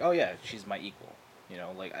street, it's like, oh, yeah, she's my equal.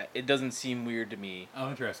 It doesn't seem weird to me Oh,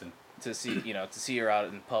 interesting. to see her out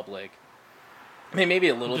in public. I mean, maybe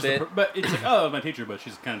a little Just bit. but it's like, oh, my teacher, but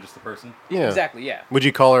she's kind of just a person. Yeah. Exactly, yeah. Would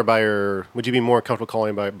you call her by her? Would you be more comfortable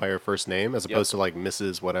calling her by her first name as Yep. opposed to like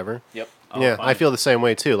Mrs. whatever? Yep. Oh, Yeah, fine. I feel the same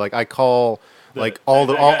way too. Like I call like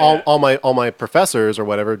Yeah, all my professors or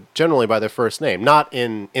whatever generally by their first name, not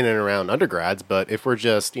in and around undergrads, but if we're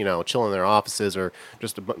just chilling in their offices or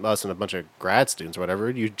just us and a bunch of grad students or whatever,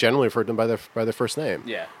 you generally refer to them by their first name.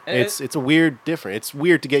 Yeah. And it's a weird different. It's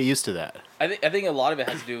weird to get used to that. I think a lot of it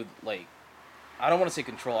has to do with, like, I don't want to say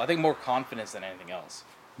control. I think more confidence than anything else.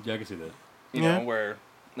 Yeah, I can see that. You Yeah. know, where,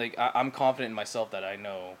 like, I'm confident in myself that I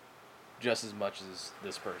know just as much as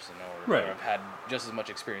this person or Right. I've had just as much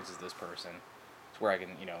experience as this person to where I can,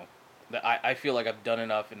 that I feel like I've done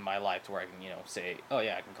enough in my life to where I can, say, oh,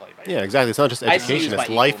 yeah, I can call you by your Yeah, name. exactly. It's not just I see you education; as my it's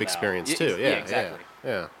life equal now. experience Yeah, too. yeah, Yeah, exactly.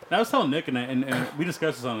 Yeah. And I was telling Nick, and we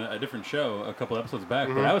discussed this on a different show a couple episodes back,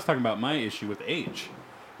 but I was talking about my issue with age.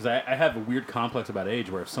 Because I have a weird complex about age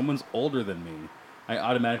where if someone's older than me, I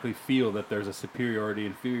automatically feel that there's a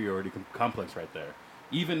superiority-inferiority complex right there.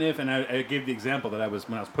 Even if, and I gave the example that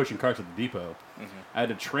when I was pushing carts at the depot, I had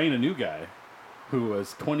to train a new guy who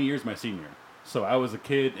was 20 years my senior. So I was a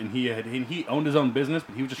kid, and he owned his own business,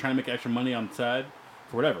 but he was just trying to make extra money on the side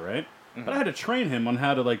for whatever, right? But I had to train him on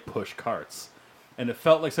how to, like, push carts. And it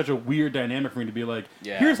felt like such a weird dynamic for me to be like,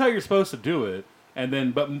 Yeah. here's how you're supposed to do it. And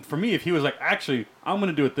then, but for me, if he was like, actually, I'm going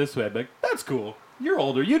to do it this way, I'd be like, that's cool. You're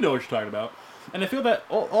older. You know what you're talking about. And I feel that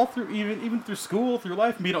all through, even through school, through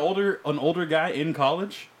life, being an older guy in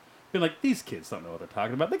college, being like, these kids don't know what they're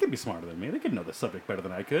talking about. They could be smarter than me. They could know the subject better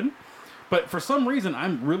than I could. But for some reason,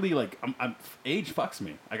 I'm really like, age fucks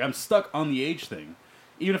me. Like, I'm stuck on the age thing.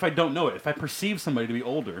 Even if I don't know it. If I perceive somebody to be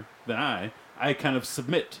older than I kind of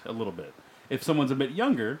submit a little bit. If someone's a bit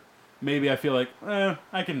younger, maybe I feel like,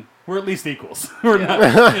 we're at least equals. We're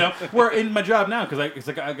not, we're in my job now, because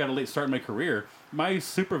I got a late start in my career. My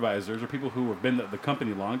supervisors, or people who have been at the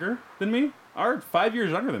company longer than me, are 5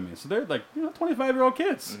 years younger than me. So they're like, 25-year-old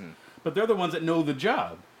kids. Mm-hmm. But they're the ones that know the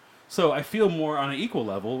job. So I feel more on an equal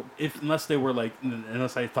level, unless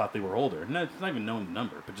I thought they were older. Not even knowing the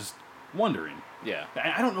number, but just wondering. Yeah.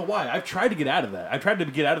 I don't know why. I've tried to get out of that. I've tried to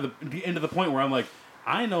get out of the point where I'm like,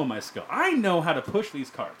 I know my skill. I know how to push these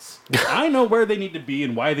carts. I know where they need to be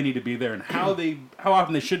and why they need to be there and how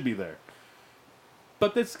often they should be there.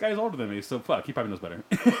 But this guy's older than me, so fuck, he probably knows better.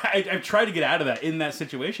 I've tried to get out of that in that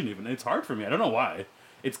situation even. It's hard for me. I don't know why.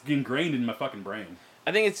 It's ingrained in my fucking brain.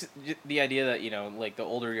 I think it's the idea that, like, the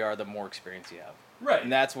older you are, the more experience you have. Right.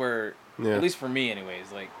 And that's where, Yeah. at least for me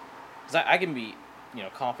anyways, like, because I can be,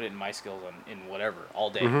 confident in my skills in whatever, all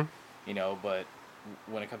day, but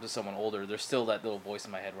when it comes to someone older, there's still that little voice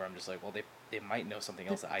in my head where I'm just like, well, they might know something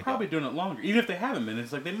else that I Probably don't. doing it longer. Even if they haven't been,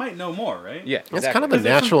 it's like they might know more, right? Yeah, It's kind of a Because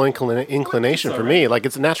they're natural inclination It's for all me. right. Like,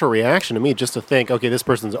 it's a natural reaction to me just to think, okay, this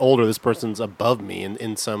person's older, this person's above me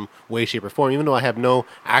in some way, shape, or form, even though I have no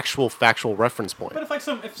actual factual reference point. But if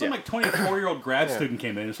some 24-year-old grad student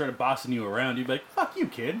came in and started bossing you around, you'd be like, fuck you,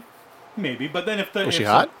 kid. Maybe. But then Was she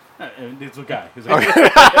hot? It's a guy. He's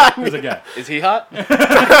a guy. Is he hot?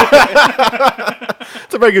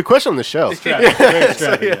 It's a very good question on the show. Very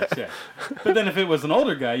extravagant, yes, yeah. But then if it was an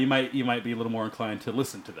older guy, you might be a little more inclined to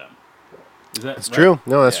listen to them. Is that That's right? true.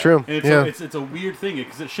 No, that's Yeah. true. And Yeah. it's a weird thing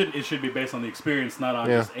because it should be based on the experience, not on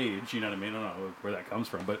Yeah. just age. You know what I mean? I don't know where that comes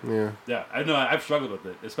from, but Yeah. I know I've struggled with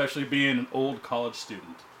it, especially being an old college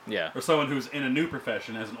student Yeah. or someone who's in a new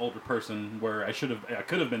profession as an older person, where I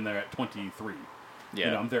could have been there at 23. Yeah.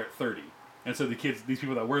 You know, I'm there at 30, and so these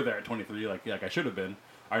people that were there at 23, like I should have been,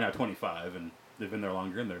 are now 25, and they've been there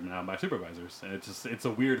longer, and they're now my supervisors, and it's a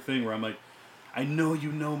weird thing where I'm like, I know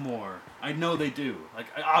you know more. I know they do. Like,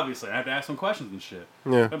 obviously, I have to ask them questions and shit.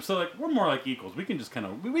 Yeah. So, like, we're more like equals. We can just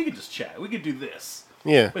we can just chat. We could do this.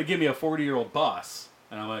 Yeah. But give me a 40-year-old boss,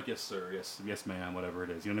 and I'm like, yes, sir, yes, ma'am, whatever it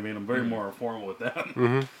is. You know what I mean? I'm very more formal with them.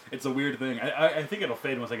 Mm-hmm. It's a weird thing. I think it'll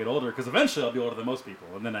fade once I get older, because eventually I'll be older than most people,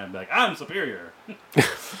 and then I'm like, I'm superior.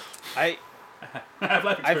 I have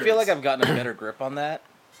life I feel like experience. I've gotten a better grip on that,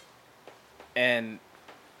 and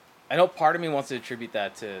I know part of me wants to attribute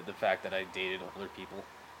that to the fact that I dated older people.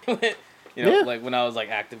 You know, Yeah. like when I was like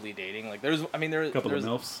actively dating, like there a couple of there's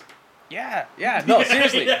MILFs. yeah, no,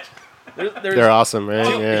 seriously, Yeah. there's They're awesome, right?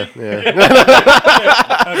 Oh. Yeah. Yeah.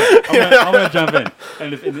 Okay, I'm gonna jump in,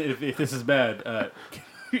 and if this is bad, can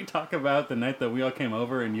we talk about the night that we all came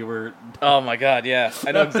over and you were? oh my god, yeah,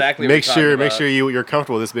 I know exactly. Make what you're sure talking about. you're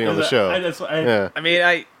comfortable with this being on the show. Yeah. I mean,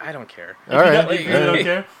 I don't care. All right. You don't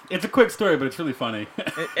care? It's a quick story, but it's really funny.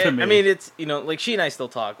 to me. I mean, it's like she and I still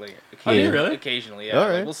talk like Oh, do you occasionally. really? Occasionally, yeah. All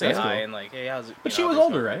Like, right, we'll say that's hi cool. and like, hey, how's it? But you she know, was this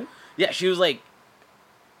older, stuff. right? Yeah, she was like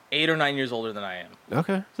 8 or 9 years older than I am.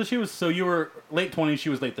 Okay. So you were late 20s, she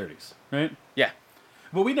was late 30s, right? Yeah,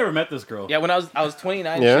 But we never met this girl. yeah. When I was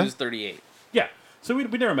 29, Yeah? she was 38. Yeah. So we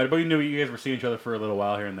never met, but we knew you guys were seeing each other for a little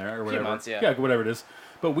while here and there, or whatever. months, yeah. Yeah, whatever it is.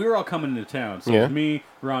 But we were all coming into town. So Yeah. it was me,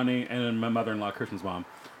 Ronnie, and then my mother-in-law, Christian's mom.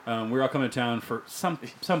 We were all coming to town for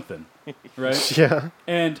something, right? Yeah.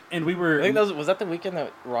 And we were. I think that was that the weekend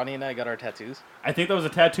that Ronnie and I got our tattoos. I think that was a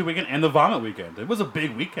tattoo weekend and the vomit weekend. It was a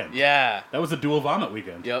big weekend. Yeah. That was a dual vomit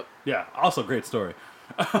weekend. Yep. Yeah. Also, great story.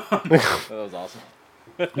 That was awesome.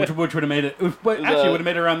 Which would have made it. But actually, would have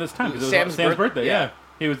made it around this time because it was Sam's birthday. Yeah.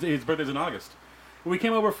 His birthday's in August. We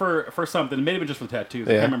came over for something. It may have been just for the tattoos.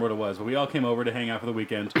 I Yeah. can't remember what it was. But we all came over to hang out for the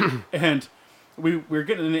weekend, and we were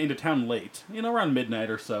getting into town late. You know, around midnight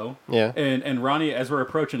or so. Yeah. And Ronnie, as we're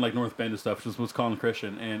approaching like North Bend and stuff, just was calling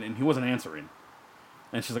Christian, and he wasn't answering.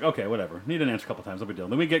 And she's like, okay, whatever. He didn't answer a couple times. No big deal.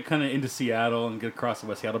 Then we get kind of into Seattle and get across the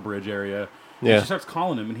West Seattle Bridge area. Yeah. And she starts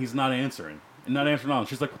calling him, and he's not answering. And not answering at all. And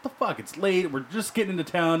she's like, what the fuck? It's late. We're just getting into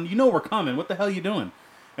town. You know we're coming. What the hell are you doing?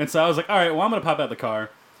 And so I was like, all right, well, I'm going to pop out the car.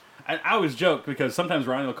 I always joke because sometimes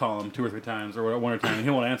Ronnie will call him 2 or 3 times or one or time, and he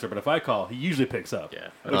won't answer. But if I call, he usually picks up. Yeah.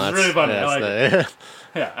 Which is really funny. I like it. it.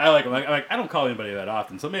 Yeah, I like him. I don't call anybody that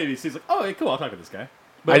often. So maybe he's like, oh, hey, cool, I'll talk to this guy.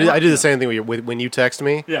 But I do the same thing when you text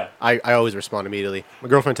me. Yeah. I always respond immediately. My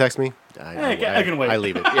girlfriend texts me. I can wait. I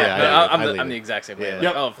leave it. Yeah, Yeah, I'm the exact same way. Yeah. Like,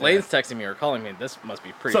 Yep. oh, if Lane's texting me or calling me, this must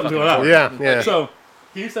be pretty Something's fucking going on. important. Yeah, yeah. So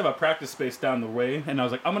he used to have a practice space down the way, and I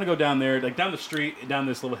was like, I'm gonna go down there, like down the street, down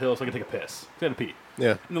this little hill, so I can take a piss. I had to pee.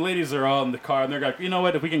 Yeah. And the ladies are all in the car, and they're like, you know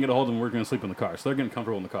what? If we can get a hold of them, we're gonna sleep in the car. So they're getting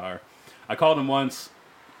comfortable in the car. I called him once,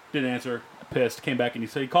 didn't answer, pissed, came back, and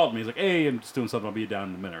he called me. He's like, hey, I'm just doing something. I'll be down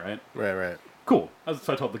in a minute, right? Right. Cool.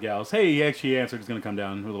 So I told the gals, hey, he actually answered. He's gonna come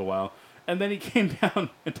down in a little while. And then he came down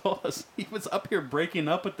and told us he was up here breaking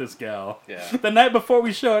up with this gal. Yeah. The night before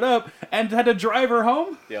we showed up, and had to drive her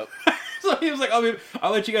home. Yep. So he was like,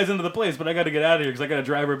 I'll let you guys into the place, but I got to get out of here because I got to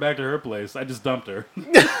drive her back to her place. I just dumped her.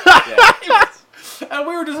 Yeah. And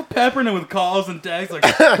we were just peppering him with calls and texts like,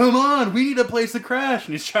 come on, we need a place to crash.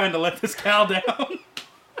 And he's trying to let this gal down.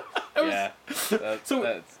 Yeah. That's,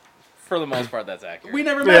 for the most part, that's accurate. We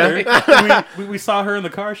never met her. We saw her in the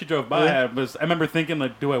car. She drove by. I remember thinking,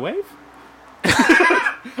 like, do I wave?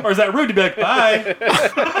 Or is that rude to be like, bye?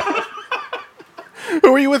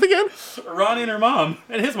 Who were you with again? Ronnie and her mom.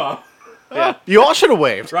 And his mom. Yeah. You all should have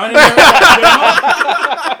waved. Ronnie and her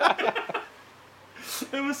mom.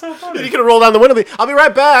 It was so funny. You could have rolled down the window. I'll be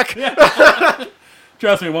right back.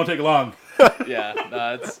 Trust me, it won't take long. Yeah.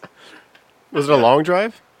 No, it's. Was it a long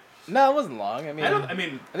drive? No, it wasn't long. I mean, I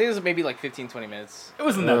mean, I think it was maybe like 15, 20 minutes it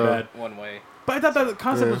wasn't that bad. one way. But I thought that the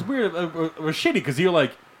concept was weird. It was shitty because you're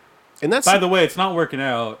like, And that's by the way, it's not working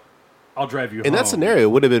out. I'll drive you home. in that scenario,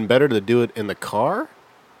 it would have been better to do it in the car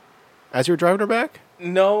as you were driving her back.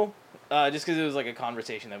 No, just because it was like a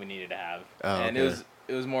conversation that we needed to have, Oh, and okay.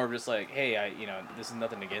 it was more of just like, hey, this is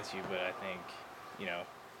nothing against you, but I think,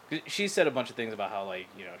 'cause she said a bunch of things about how like,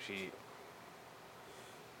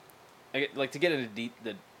 like to get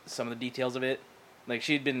into some of the details of it, like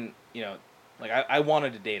she'd been, like I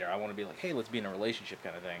wanted to date her. I want to be like, hey, let's be in a relationship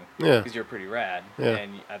kind of thing. Yeah. Because you're pretty rad, Yeah.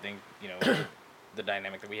 and I think the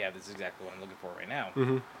dynamic that we have is exactly what I'm looking for right now.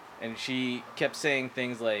 Mm-hmm. And she kept saying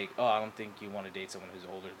things like, "Oh, I don't think you want to date someone who's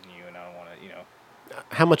older than you, and I don't want to,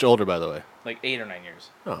 How much older, by the way? like 8 or 9 years."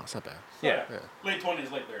 Oh, it's not bad. Yeah. Late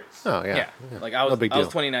 20s, late 30s. Oh, yeah. Yeah. Like I was, No big I was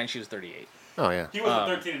deal. 29, she was 38. Oh, yeah. He was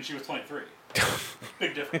 13 and she was 23.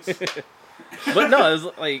 Big difference. But no, it was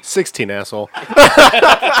like 16, asshole.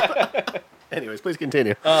 Anyways, please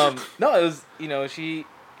continue. no, it was she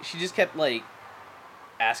just kept like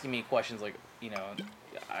asking me questions like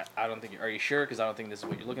I don't think are you sure, because I don't think this is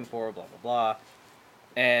what you're looking for, blah blah blah.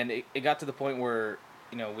 And it got to the point where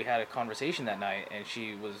we had a conversation that night, and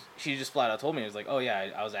she just flat out told me, it was like, oh yeah,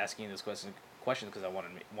 I was asking you this questions because I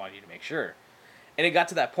wanted you to make sure. And it got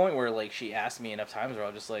to that point where like she asked me enough times where I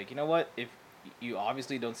was just like, you know what, if you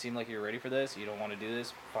obviously don't seem like you're ready for this, you don't want to do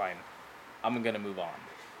this, fine, I'm gonna move on.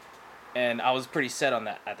 And I was pretty set on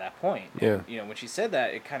that at that point. Yeah. And, when she said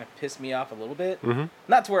that, it kind of pissed me off a little bit. Mm-hmm.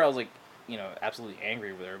 Not to where I was like, absolutely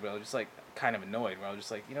angry with her, but I was just like kind of annoyed. Where I was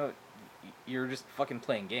just like, you're just fucking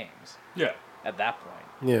playing games. Yeah. At that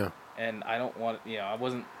point. Yeah. And I don't want, I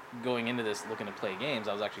wasn't going into this looking to play games.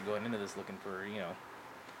 I was actually going into this looking for,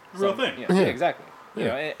 Real thing. Yeah, Yeah. exactly.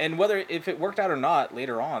 Yeah. And whether if it worked out or not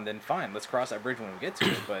later on, then fine. Let's cross that bridge when we get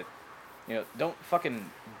to it. But don't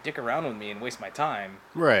fucking dick around with me and waste my time.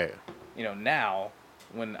 Right. Now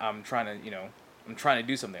when I'm trying to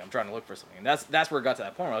do something, I'm trying to look for something. And that's where it got to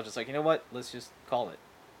that point where I was just like, you know what? Let's just call it.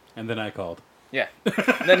 And then I called. Yeah.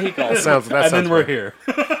 And then he called. That sounds and then we're good. here.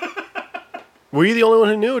 Were you the only one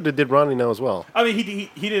who knew, or did Ronnie know as well? I mean,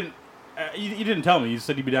 he didn't. You didn't tell me. You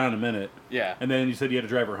said you'd be down in a minute. Yeah. And then you said you had to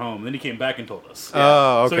drive her home. Then he came back and told us.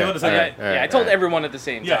 Oh, okay. So he let us All in. right, all right, I told all right. everyone at the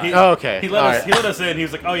same Yeah. time. He, Oh, okay. He let All us. right. He let us in. He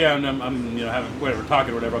was like, "Oh yeah, I'm having whatever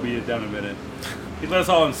talking or whatever. I'll be down in a minute." He let us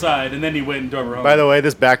all inside, and then he went and drove her home. By the way,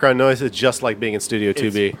 this background noise is just like being in Studio it's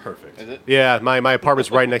 2B. perfect. Is it? Yeah, my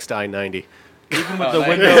apartment's right next to I-90. Even with Oh, the nice.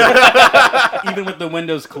 windows, even with the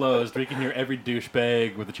windows closed, we can hear every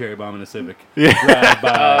douchebag with a cherry bomb and a Civic drive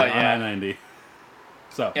by Oh, on yeah. I-90.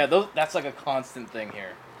 So Yeah, that's like a constant thing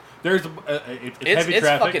here. there's it's heavy It's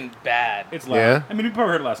traffic. fucking bad. It's loud. Yeah? I mean, you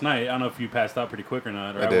probably heard it last night. I don't know if you passed out pretty quick or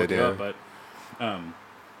not, or I I, did, woke you yeah. up, but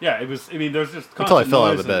yeah, it was. I mean, there's just Until I constant fell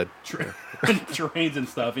out of noise the and trains and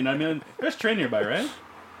stuff. You know, what I mean, there's a train nearby, right?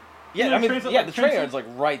 Yeah, know, I mean, trains- yeah, the train trains- yard's like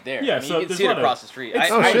right there. Yeah, I mean, so you can there's see a it lot of- across the street. It's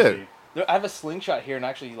Oh, shit. I have a slingshot here and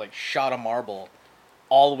actually like shot a marble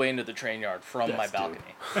all the way into the train yard from my Yes, dude.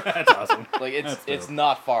 balcony. That's awesome. Like That's it's dope.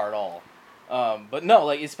 not far at all. But no,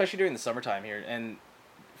 like especially during the summertime here, and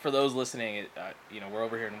for those listening, we're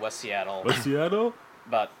over here in West Seattle, West Seattle.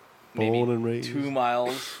 about Born maybe and raised. 2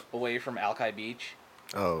 miles away from Alki Beach.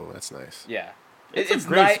 Oh, that's nice. Yeah, It's a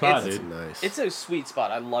great spot, It's, dude. Nice. it's a sweet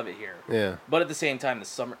spot. I love it here. Yeah. But at the same time, the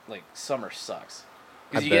summer sucks.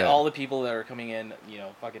 Because I you get bet. all the people that are coming in,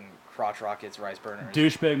 fucking crotch rockets, rice burners.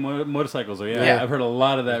 Douchebag motorcycles. Yeah, Yeah. I've heard a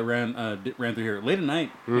lot of that ran through here late at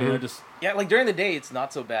night. You know, just Yeah, like during the day, it's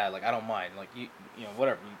not so bad. Like I don't mind. Like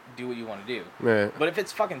whatever, you do what you want to do. Right. But if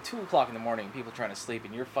it's fucking 2 o'clock in the morning, people trying to sleep,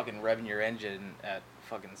 and you're fucking revving your engine at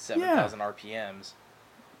fucking 7,000 RPMs,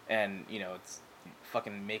 and it's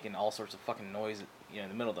fucking making all sorts of fucking noise, in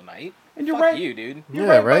the middle of the night. And you're Fuck right. you, dude. you're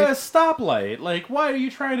Yeah, right by right? a stoplight. Like, why are you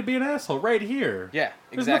trying to be an asshole right here? Yeah,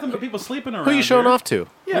 There's exactly. nothing but people sleeping around. Who are you showing here. off to?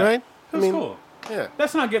 Yeah, Right? Who's cool? Yeah.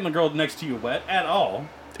 That's not getting the girl next to you wet at all.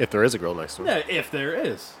 If there is a girl next to her. Yeah, if there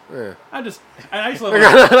is. Yeah. I used to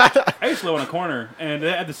live in a corner, and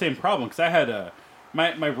I had the same problem because I had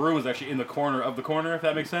my room was actually in the corner of the corner, if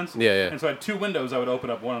that makes sense. Yeah, yeah. And so I had 2 windows I would open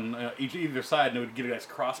up, one on either side, and it would give a nice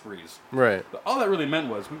cross breeze. Right. But all that really meant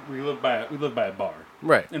was we lived by a bar,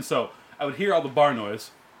 Right. and so I would hear all the bar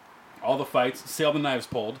noise, all the fights, see all the knives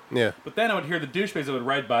pulled. Yeah. But then I would hear the douchebags that would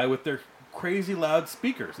ride by with their crazy loud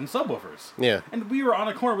speakers and subwoofers. Yeah. And we were on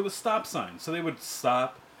a corner with a stop sign, so they would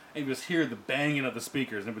stop, and you just hear the banging of the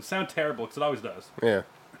speakers, and it would sound terrible because it always does. Yeah.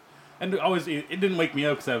 And it didn't wake me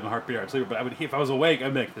up because I have a heart beat sleeper, but if I was awake,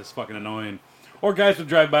 I'd be like, this is fucking annoying. Or guys would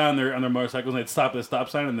drive by on their motorcycles and they'd stop at the stop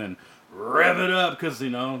sign and then rev it up because they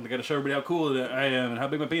got to show everybody how cool I am and how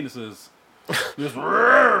big my penis is. Just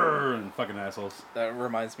roar, and fucking assholes. That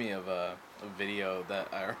reminds me of a video that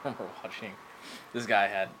I remember watching. This guy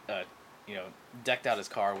had, decked out his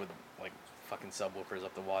car with like fucking subwoofers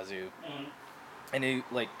up the wazoo, and he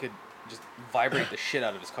like could just vibrate the shit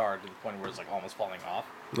out of his car to the point where it's like almost falling off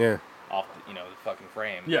Yeah. the, the fucking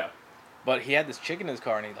frame. Yeah. But he had this chick in his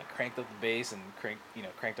car, and he like cranked up the bass and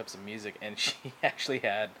cranked up some music, and she actually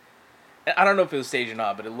had. I don't know if it was staged or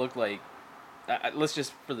not, but it looked like. Let's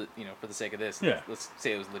just for the sake of this, Yeah. let's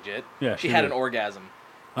say it was legit. Yeah, she she had did. an orgasm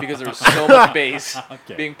because there was so much bass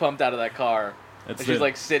Okay. being pumped out of that car. That's And she's it.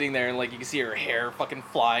 like sitting there, and like you can see her hair fucking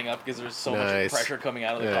flying up because there's so much Nice. pressure coming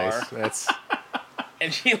out of the Nice. car. That's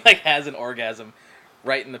and she like has an orgasm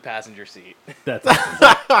right in the passenger seat. That's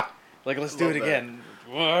awesome. Like, let's do it again.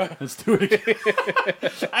 Let's do it again.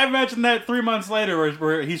 I imagine that 3 months later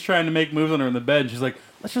where he's trying to make moves on her in the bed, and she's like,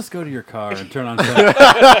 let's just go to your car and turn on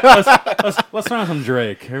let's turn on some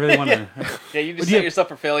Drake. I really want to. Yeah, you just set yourself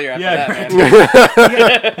for failure after that, man. You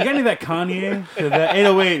got any of that Kanye? That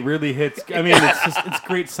 808 really hits. I mean, it's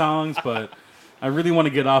great songs, but I really want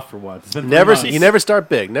to get off for once. It's been 3 months. You never start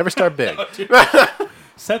big. Never start big.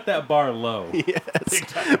 Set that bar low. Yes.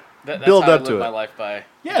 That's Build how up I to live it. my life by.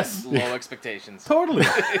 Yes. Low expectations. Totally.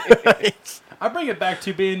 I bring it back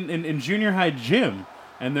to being in junior high gym,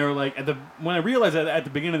 and they're like, when I realized that at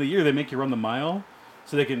the beginning of the year they make you run the mile,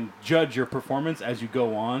 so they can judge your performance as you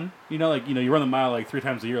go on. You run the mile like 3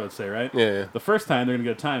 times a year, let's say, right? Yeah. The first time they're gonna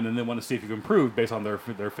get a time, then they want to see if you've improved based on their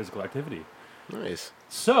physical activity. Nice.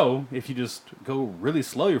 So if you just go really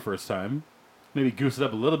slow your first time, maybe goose it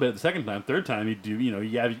up a little bit the second time, third time you do,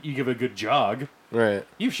 you give it a good jog. Right.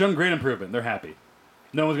 You've shown great improvement. They're happy.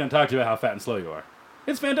 No one's going to talk to you about how fat and slow you are.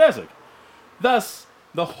 It's fantastic. Thus,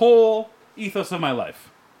 the whole ethos of my life.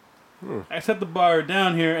 I set the bar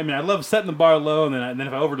down here. I mean, I love setting the bar low, and then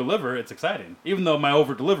if I over-deliver, it's exciting. Even though my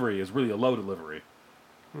over-delivery is really a low delivery.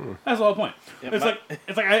 That's the whole point. Yeah, it's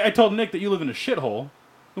like I told Nick that you live in a shithole,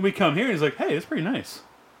 and we come here, and he's like, hey, it's pretty nice.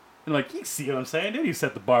 And like, you see what I'm saying, dude? You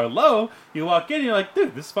set the bar low, you walk in, and you're like,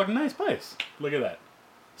 dude, this is a fucking nice place. Look at that.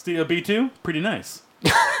 Studio B2, pretty nice.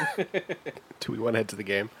 Do we want to head to the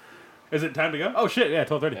game? Is it time to go? Oh, shit, yeah,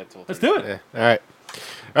 12:30. Yeah, 12:30. Let's do it. Yeah.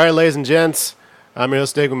 All right, ladies and gents. I'm your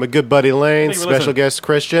host, Nick, with my good buddy Lane, Thank you for special listening. guest Thank you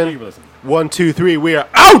Christian. for listening. 1, 2, 3, we are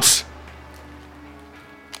out!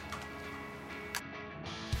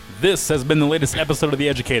 This has been the latest episode of The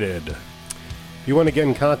Educated. If you want to get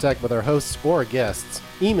in contact with our hosts or guests,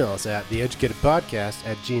 email us at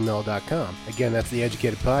theeducatedpodcast@gmail.com. Again, that's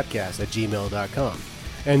theeducatedpodcast@gmail.com.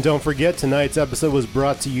 And don't forget, tonight's episode was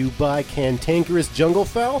brought to you by Cantankerous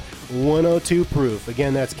Junglefowl 102 Proof.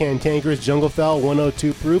 Again, that's Cantankerous Junglefowl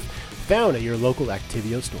 102 Proof, found at your local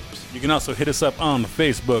Activio stores. You can also hit us up on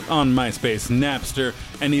Facebook, on MySpace, Napster,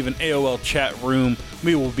 and even AOL chat room.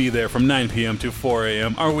 We will be there from 9 p.m. to 4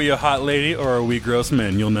 a.m. Are we a hot lady or are we gross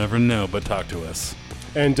men? You'll never know, but talk to us.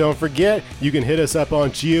 And don't forget, you can hit us up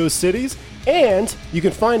on GeoCities, and you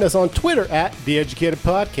can find us on Twitter at The Educated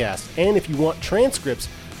Podcast. And if you want transcripts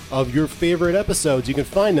of your favorite episodes, you can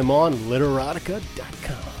find them on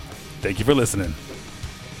literotica.com. Thank you for listening.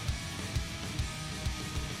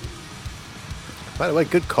 By the way,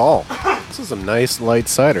 good call. This is a nice light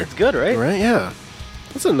cider. It's good, right? Right? Yeah.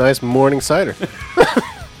 That's a nice morning cider.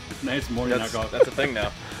 Nice morning alcohol. That's a thing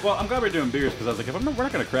now. Well, I'm glad we're doing beers because I was like, we're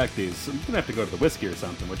not going to crack these, I'm going to have to go to the whiskey or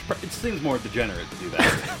something, which it seems more degenerate to do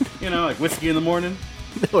that. Like whiskey in the morning.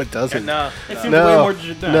 No, it doesn't. No. It seems way more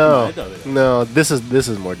degenerate. No. This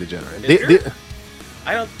is more degenerate. I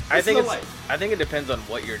It's think the it's. light. I think it depends on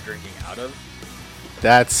what you're drinking out of.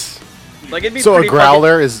 That's Like it'd be so a pretty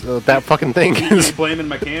growler is that fucking thing. You blaming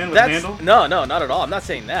my can with a That's handle? no, not at all. I'm not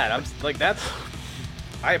saying that. I'm like that's.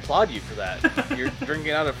 I applaud you for that. You're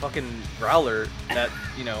drinking out a fucking growler at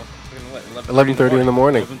 11:30 in the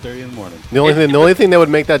morning. 11:30 in the morning. The only thing that would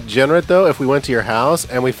make that degenerate though, if we went to your house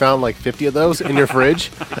and we found like 50 of those in your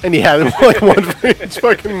fridge, and you had them like one for each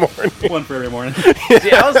fucking morning. One for every morning.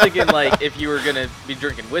 See, I was thinking like if you were gonna be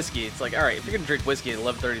drinking whiskey, it's like all right, if you're gonna drink whiskey at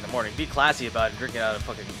 11:30 in the morning, be classy about it. And drink it out of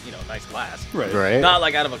fucking nice glass. Right. Not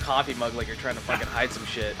like out of a coffee mug like you're trying to fucking hide some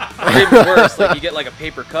shit. Or even worse, like you get like a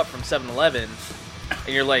paper cup from 7-Eleven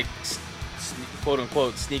and you're like quote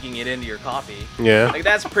unquote sneaking it into your coffee. Yeah. Like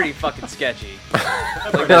that's pretty fucking sketchy.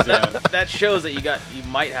 Like, that shows that you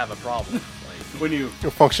might have a problem. Like, When you You're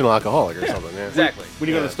a functional alcoholic or something. Yeah. exactly. when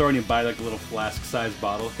you go to the store and you buy like a little flask-sized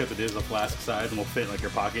bottle, because it is a flask size and will fit in like your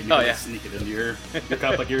pocket, and you can just sneak it into your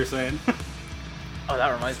cup like you were saying. Oh,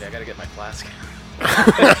 that reminds me. I gotta get my flask.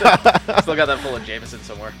 Still got that full of Jameson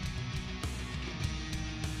somewhere.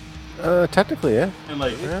 Technically, yeah. And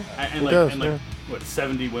like, Yeah, and it does, like yeah. what,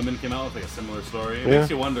 70 women came out with like a similar story. It Yeah. makes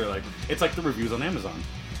you wonder. Like, it's like the reviews on Amazon.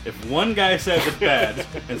 If one guy says it's bad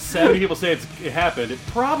and 70 people say it happened, it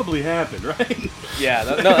probably happened, right? Yeah,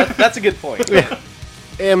 that's a good point. Yeah.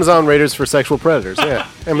 Amazon raters for sexual predators. Yeah.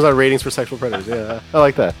 Amazon ratings for sexual predators. Yeah. I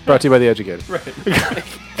like that. Brought to you by The Educated. Right.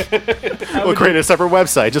 We'll create a separate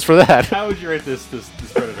website just for that. How would you rate this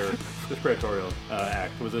predatorial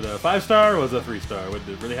act? Was it a 5-star or was it a 3-star? Did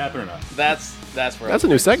it really happen or not? That's where That's a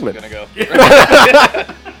new segment. Gonna go.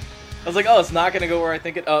 I was like, oh, it's not gonna go where I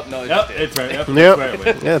think it. Oh no, it Yep, just did. it's right. Yep, Yep. it's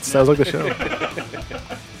right. Yeah, it sounds like the show.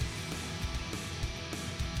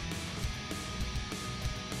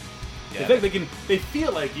 Yeah. They think they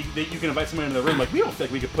feel like you can invite somebody into the room. Like we don't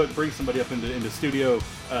think we could bring somebody up into studio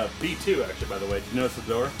B2. Actually, by the way, did you notice the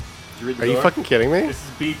door? Did you read the Are door? you fucking kidding me? This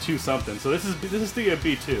is B2 something. So this is studio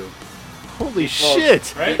B2, Holy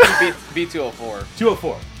shit! right? B204.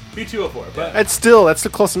 204, B204. But That's still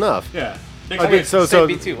close enough. yeah. Okay, so say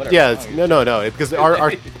B2, whatever. yeah, no, because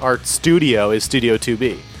our studio is Studio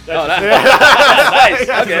 2B. Oh, nice.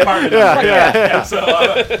 Okay. Yeah. So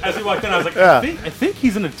as we walked in, I was like, Yeah. I think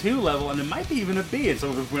he's in a 2 level, and it might be even a B. And so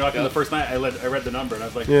when we walked in the first night, I read the number, and I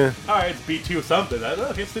was like, Yeah. all right, it's B2 something. I was like,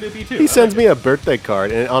 okay, it's Studio B2. He sends me a birthday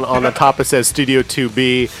card, and on the top it says Studio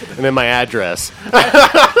 2B, and then my address.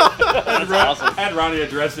 That's awesome. I had Ronnie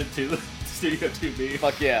address it to Studio 2B.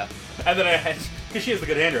 Fuck yeah. And then I had, because she has the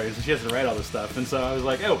good handwriting, so she has to write all this stuff. And so I was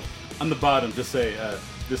like, oh, on the bottom, just say,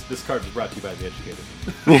 this card was brought to you by The Educated.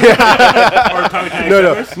 Or Tommy Tang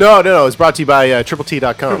Express. No. It's brought to you by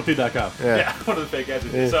TripleT.com. TripleT.com. Yeah. Yeah, one of the fake ads.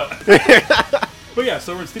 Yeah. So, but yeah,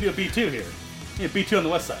 so we're in Studio B2 here. Yeah, B2 on the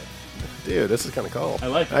west side. Dude, this is kind of cool. I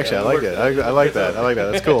like it. Actually, Yeah, I like it it. works. I like that. I like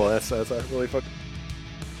that. That's cool. That's really fucking.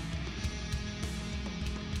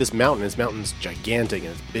 This mountain's gigantic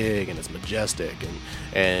and it's big and it's majestic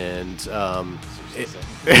and I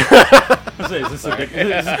say, is this a big, is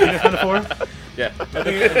this penis metaphor? Yeah. I think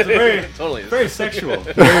it's a very, Totally. very sexual.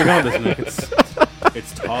 Where are you going with this, Nick?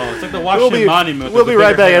 It's tall. It's like the Washington Monument. We'll with be a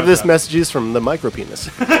right bigger back head after on this top. message is from the micropenis.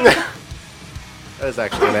 That is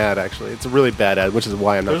actually an ad. Actually, it's a really bad ad, which is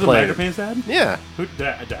why I'm not There's a playing. micropenis ad? Yeah, Who, did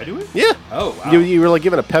I do it? yeah. Oh, wow. You were like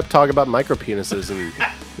giving a pep talk about micropenises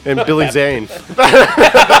and Billy Zane.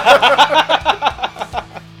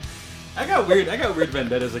 I got weird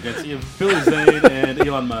vendettas against you, Billy Zane and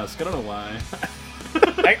Elon Musk. I don't know why.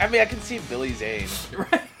 I mean, I can see Billy Zane.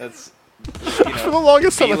 Right. That's, For the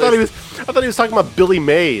longest time, I thought he was talking about Billy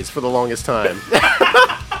Mays for the longest time.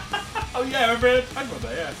 Oh yeah, I remember talking about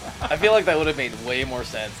that. Yeah. I feel like that would have made way more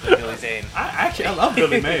sense than Billy Zane. I love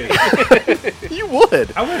Billy Mays. You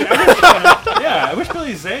would. I wish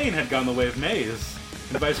Billy Zane had gone the way of Mays,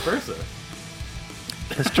 and vice versa.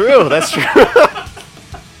 That's true. That's true.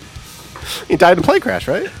 He died in a plane crash,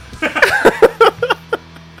 right?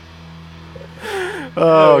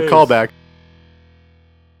 Oh, Nice. callback.